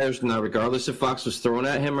 coach hires now. Regardless if Fox was throwing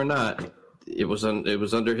at him or not, it was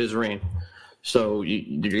under his reign. So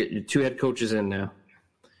you're 2 head coaches in now.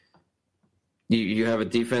 You have a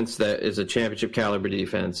defense that is a championship caliber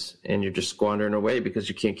defense, and you're just squandering away because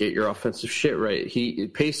you can't get your offensive shit right.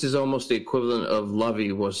 Pace is almost the equivalent of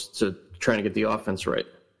Lovey was to trying to get the offense right.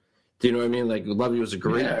 Do you know what I mean? Lovey was a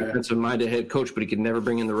great defensive-minded head coach, but he could never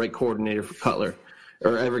bring in the right coordinator for Cutler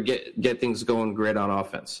or ever get things going great on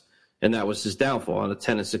offense. And that was his downfall on a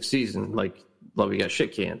 10-6 season. Lovey got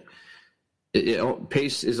shit canned.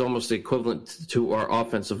 Pace is almost the equivalent to our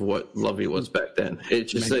offense of what Lovey was back then.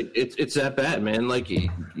 It's just it's that bad, man.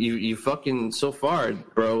 You fucking so far,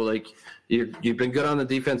 bro. You've been good on the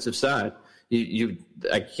defensive side.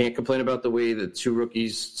 I can't complain about the way the 2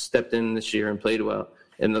 rookies stepped in this year and played well.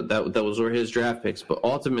 And those were his draft picks. But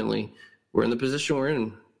ultimately, we're in the position we're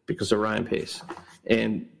in because of Ryan Pace.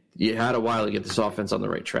 And you had a while to get this offense on the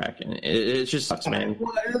right track. And it just sucks, man.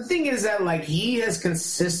 Well, the thing is that, he has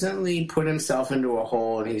consistently put himself into a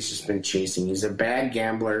hole, and he's just been chasing. He's a bad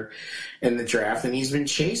gambler in the draft, and he's been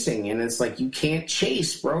chasing. And it's you can't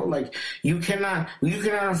chase, bro. You cannot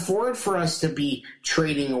afford for us to be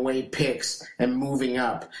trading away picks and moving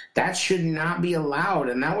up. That should not be allowed.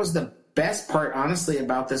 And that was the best part, honestly,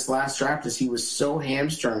 about this last draft is he was so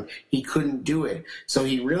hamstrung he couldn't do it. So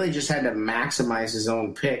he really just had to maximize his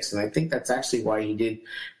own picks, and I think that's actually why he did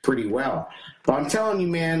pretty well. But I'm telling you,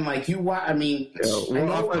 man, I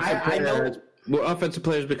know. Will offensive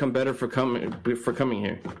players become better for coming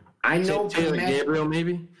here? I know Taylor Gabriel,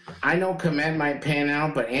 maybe. I know Komet might pan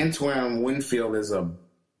out, but Antoine Winfield is a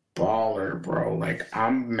baller, bro.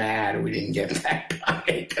 I'm mad we didn't get that guy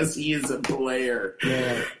because he is a player.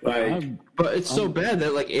 Yeah. But it's so bad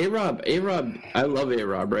that A-Rob, I love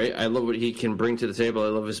A-Rob, right? I love what he can bring to the table. I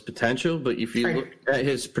love his potential. But if you look at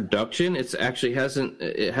his production, it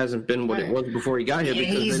hasn't been what it was before he got here.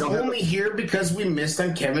 Because he's only here because we missed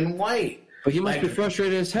on Kevin White. But he must be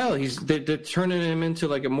frustrated as hell. They're turning him into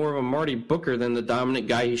more of a Marty Booker than the dominant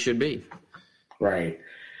guy he should be. Right.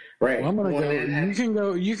 Right. Well, I'm gonna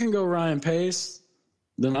go. You can go Ryan Pace.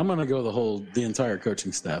 Then I'm gonna go the entire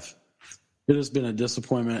coaching staff. It has been a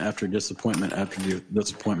disappointment after disappointment after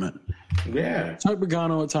disappointment. Yeah. Chuck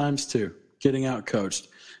Pagano at times too, getting out coached.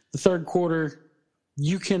 The third quarter,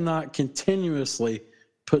 you cannot continuously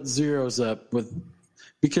put zeros up with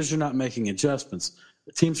because you're not making adjustments.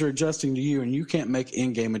 Teams are adjusting to you, and you can't make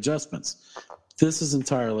in-game adjustments. This is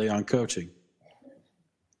entirely on coaching.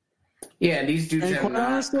 Yeah, these dudes And have quite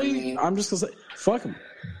not. honestly, I'm just going to say, fuck them.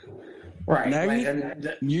 Right.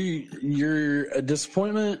 Nagy, you're a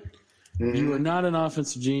disappointment. Mm-hmm. You are not an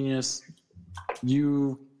offensive genius.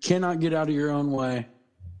 You cannot get out of your own way.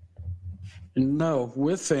 And no,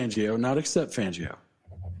 with Fangio, not except Fangio.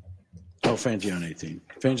 Oh, Fangio in 18.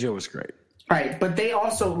 Fangio was great. Right, but they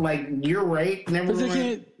also, like, you're right.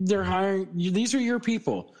 They're hiring. These are your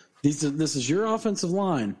people. This is your offensive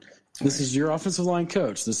line. This is your offensive line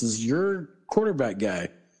coach. This is your quarterback guy.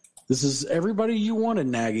 This is everybody you wanted,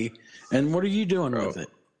 Nagy. And what are you doing with it?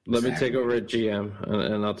 Let me take over at GM,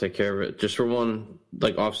 and I'll take care of it. Just for one,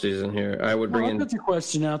 like, off-season here, I would bring in... I'll put the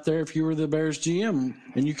question out there. If you were the Bears GM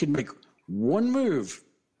and you could make one move,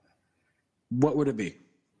 what would it be?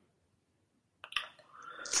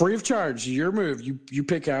 Free of charge, your move. You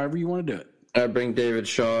pick however you want to do it. I'd bring David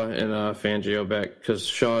Shaw and Fangio back because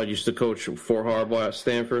Shaw used to coach for Harbaugh at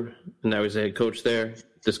Stanford, and now he's the head coach there.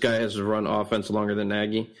 This guy has run offense longer than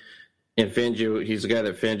Nagy. And Fangio, he's the guy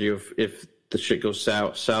that Fangio, if the shit goes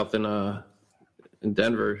south in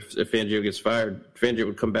Denver, if Fangio gets fired, Fangio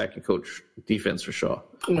would come back and coach defense for Shaw.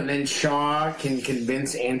 And then Shaw can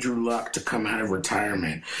convince Andrew Luck to come out of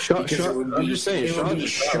retirement. Shaw and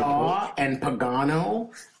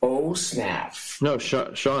Pagano. Oh, snap. No, Shaw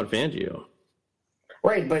and Fangio.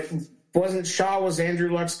 Right, but was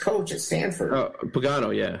Andrew Luck's coach at Stanford?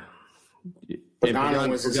 Pagano, yeah. Pagano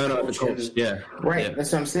was his coach. Yeah. Right, yeah.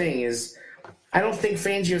 That's what I'm saying is I don't think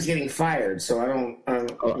Fangio's getting fired, so I don't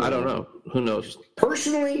I don't know. Who knows?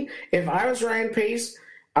 Personally, if I was Ryan Pace,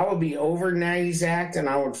 I would be over Nagy's act, and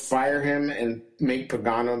I would fire him and make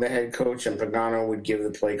Pagano the head coach, and Pagano would give the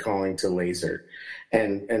play calling to Laser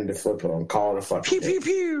and to Flippo and call it a fucking pew, pew,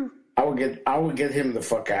 pew. I would get him the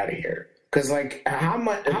fuck out of here. Because, like, how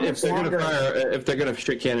much longer? If they're going to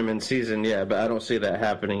shit can him in season, yeah, but I don't see that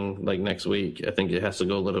happening, like, next week. I think it has to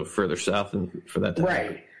go a little further south for that to happen.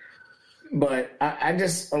 Right. But I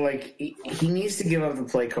just, like, he needs to give up the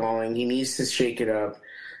play calling. He needs to shake it up.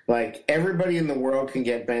 Like, everybody in the world can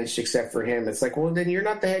get benched except for him. It's like, well, then you're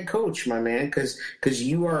not the head coach, my man, because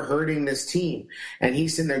you are hurting this team. And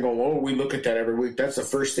he's sitting there going, oh, we look at that every week. That's the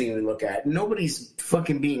first thing we look at. Nobody's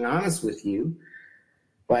fucking being honest with you.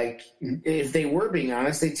 Like, if they were being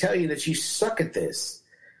honest, they tell you that you suck at this.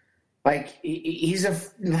 Like,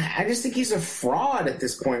 I just think he's a fraud at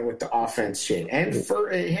this point with the offense shit. And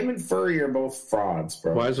him and Furry are both frauds,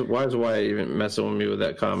 bro. Why is Wyatt even messing with me with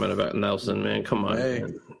that comment about Nelson, man? Come on,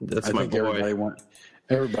 man. That's my boy.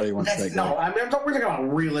 Everybody wants that guy. No, I mean, we're talking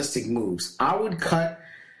about realistic moves. I would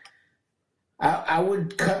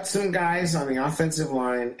cut some guys on the offensive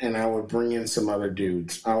line, and I would bring in some other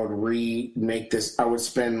dudes. I would remake this. I would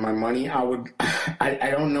spend my money. I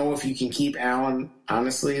don't know if you can keep Allen,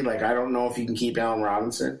 honestly. Like, I don't know if you can keep Allen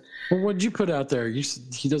Robinson. Well, what'd you put out there?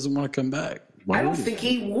 He doesn't want to come back. I don't think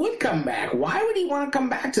he would come back. Why would he want to come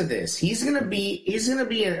back to this? He's gonna be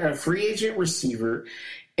a free agent receiver.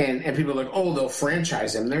 And people are like, oh, they'll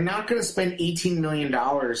franchise him. They're not going to spend $18 million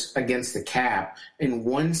against the cap in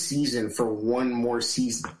one season for one more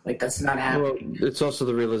season. Like, that's not happening. Well, it's also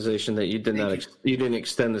the realization that you didn't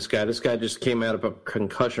extend this guy. This guy just came out of a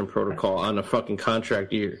concussion protocol on a fucking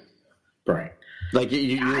contract year. Right. Like,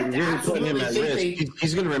 you're really putting him at risk.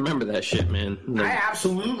 He's going to remember that shit, man. I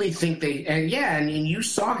absolutely think and you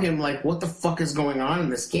saw him, like, what the fuck is going on in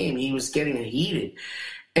this game? He was getting heated.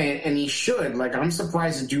 And he should. Like, I'm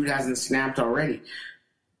surprised the dude hasn't snapped already.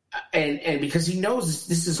 And because he knows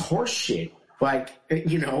this is horse shit. Like,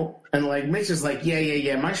 you know, and like Mitch is like,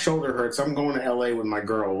 yeah, my shoulder hurts. I'm going to LA with my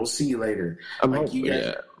girl. We'll see you later. I'm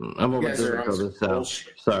over this house.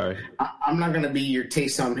 Sorry. I'm not going to be your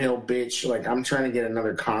Taysom Hill bitch. Like, I'm trying to get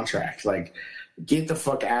another contract. Like, get the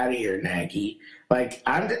fuck out of here, Nagy. Like,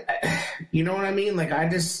 you know what I mean? Like,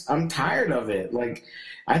 I'm tired of it. Like,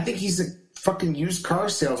 I think he's a fucking used car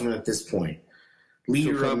salesman at this point.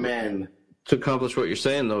 Leader of men. To accomplish what you're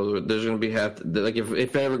saying, though, there's going to be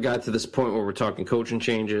if it ever got to this point where we're talking coaching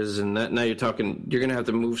changes and that, now you're going to have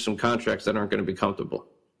to move some contracts that aren't going to be comfortable.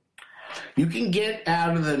 You can get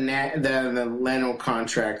out of the Leno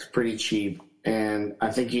contract pretty cheap, and I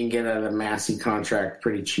think you can get out of the Massey contract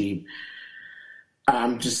pretty cheap. I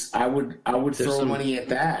would throw money at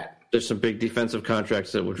that. There's some big defensive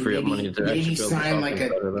contracts that would free up money to maybe sign like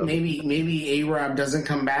maybe A-Rob doesn't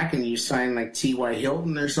come back and you sign like T.Y.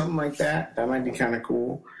 Hilton or something like that. That might be kind of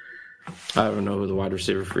cool. I don't know who the wide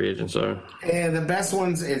receiver free agents are. And the best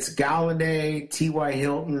ones, it's Galladay, T.Y.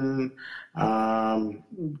 Hilton,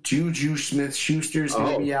 Juju Smith-Schuster's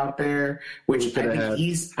going to be out there, which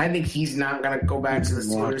I think he's not going to go back to the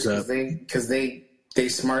Steelers because they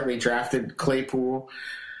smartly drafted Claypool.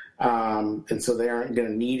 And so they aren't going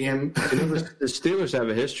to need him. The Steelers have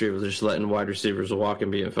a history of just letting wide receivers walk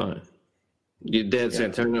and being fine. Your dad,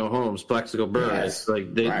 Santonio Holmes, Plaxico Burress, it's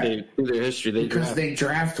like they do their history. They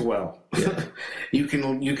draft well. Yeah. you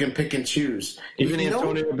can pick and choose. Even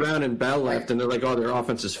Antonio Brown and Bell left, and they're like, "Oh, their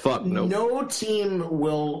offense is fucked." Nope. No team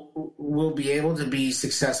will be able to be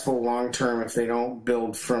successful long term if they don't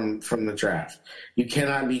build from the draft. You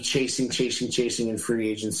cannot be chasing in free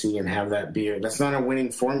agency and have that be. That's not a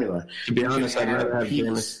winning formula. To be honest, I'd rather have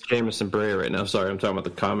Jameis and Bray right now. Sorry, I'm talking about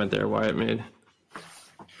the comment there Wyatt made.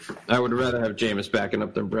 I would rather have Jameis backing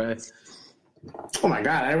up than Bray. Oh my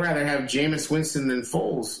God, I'd rather have Jameis Winston than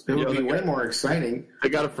Foles. It would be way more exciting. They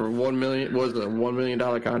got it for $1 million. Was it a $1 million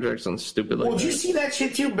contract? Something stupid like that. Did you see that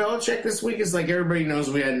shit too? Belichick this week is like, everybody knows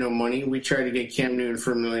we had no money. We tried to get Cam Newton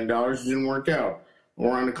for $1 million. It didn't work out.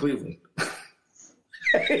 We're on to Cleveland.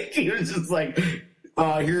 He was just like,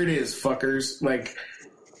 here it is, fuckers. Like,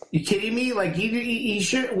 you kidding me? Like, he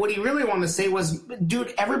should. What he really wanted to say was,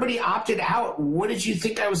 dude, everybody opted out. What did you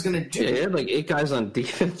think I was going to do? Yeah, he had like 8 guys on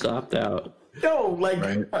defense opt out. No, like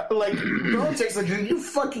Belichick's like, are you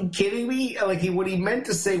fucking kidding me? Like, what he meant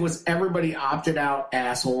to say was everybody opted out,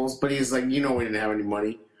 assholes. But he's like, we didn't have any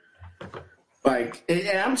money. Like,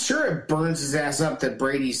 and I'm sure it burns his ass up that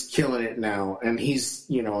Brady's killing it now, and he's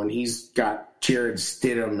got Jared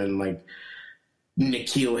Stidham and like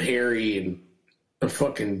N'Keal Harry and a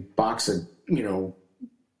fucking box of,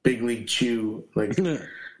 Big League Chew. Like,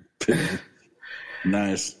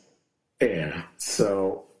 nice. Yeah.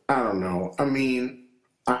 So I don't know. I mean,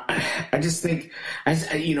 I just think,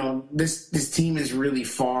 this team is really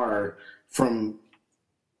far from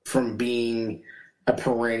being a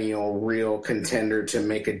perennial real contender to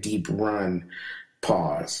make a deep run.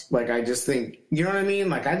 Pause. Like, I just think, you know what I mean?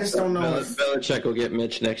 Like, I just don't know if Belichick will get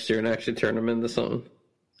Mitch next year and actually turn him into something.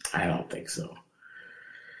 I don't think so.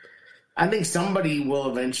 I think somebody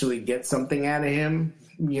will eventually get something out of him,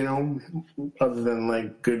 other than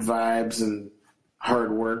like good vibes and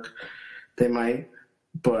hard work. They might,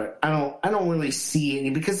 but I don't really see any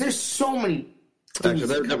because there's so many. Actually,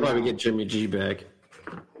 they'll probably get Jimmy G back.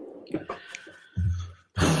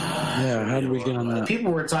 Yeah, how did we get on that?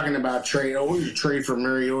 People were talking about trade. Oh, you trade for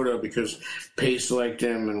Mariota because Pace liked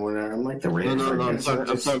him and whatever. I'm like, the Raiders. No. I'm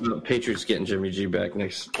talking about Patriots getting Jimmy G back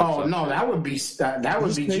next. Oh no, that would be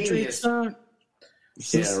genius.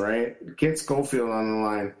 Yeah, right. Get Schofield on the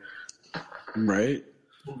line. Right.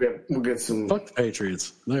 We'll get some. Fuck the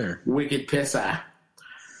Patriots. There. Wicked pisser.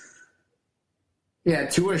 Yeah,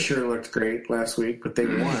 Tua sure looked great last week, but they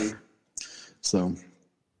won. So.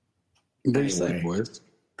 What do you say, boys?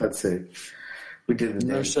 That's it. We did the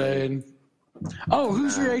They're saying,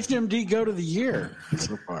 who's your HMD go to the year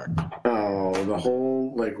so far? Oh, the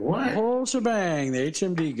whole, like, what? The whole shebang, the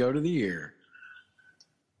HMD go to the year.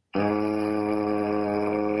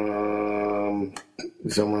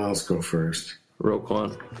 Someone else go first.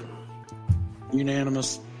 Roquan.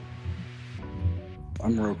 Unanimous.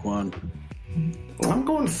 I'm Roquan. I'm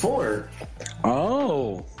going 4.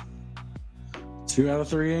 Oh. 2 out of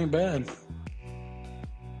 3 ain't bad.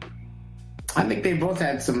 I think they both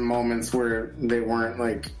had some moments where they weren't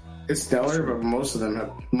like stellar, but most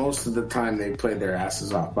of the time they played their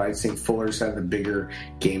asses off. But I think Fuller's had the bigger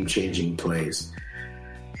game-changing plays.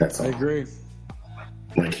 That's all. I agree.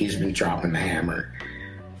 Like, he's been dropping the hammer.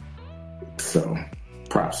 So,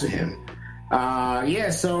 props to him.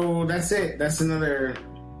 So that's it. That's another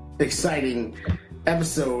exciting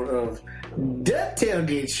episode of The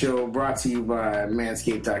TailGate Show, brought to you by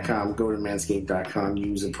Manscaped.com. Go to Manscaped.com,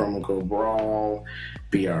 use the promo code BRAWL,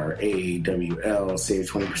 BRAWL,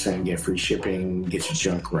 save 20%, get free shipping, get your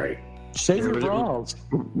junk right. Save your brawls.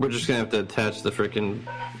 We're just going to have to attach the freaking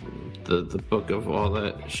the book of all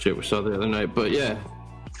that shit we saw the other night. But yeah,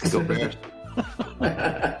 go Bears.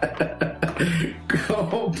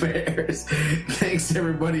 Go Bears. Thanks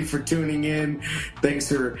everybody for tuning in. Thanks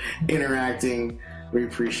for interacting. We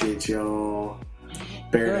appreciate y'all.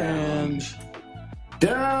 Bear down. The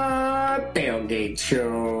TailGate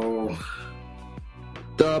Show.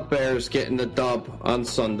 The Bears getting the dub on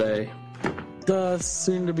Sunday. The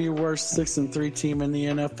soon-to-be worst 6-3 team in the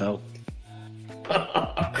NFL.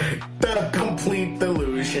 The complete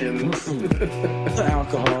delusion. The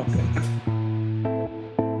alcohol.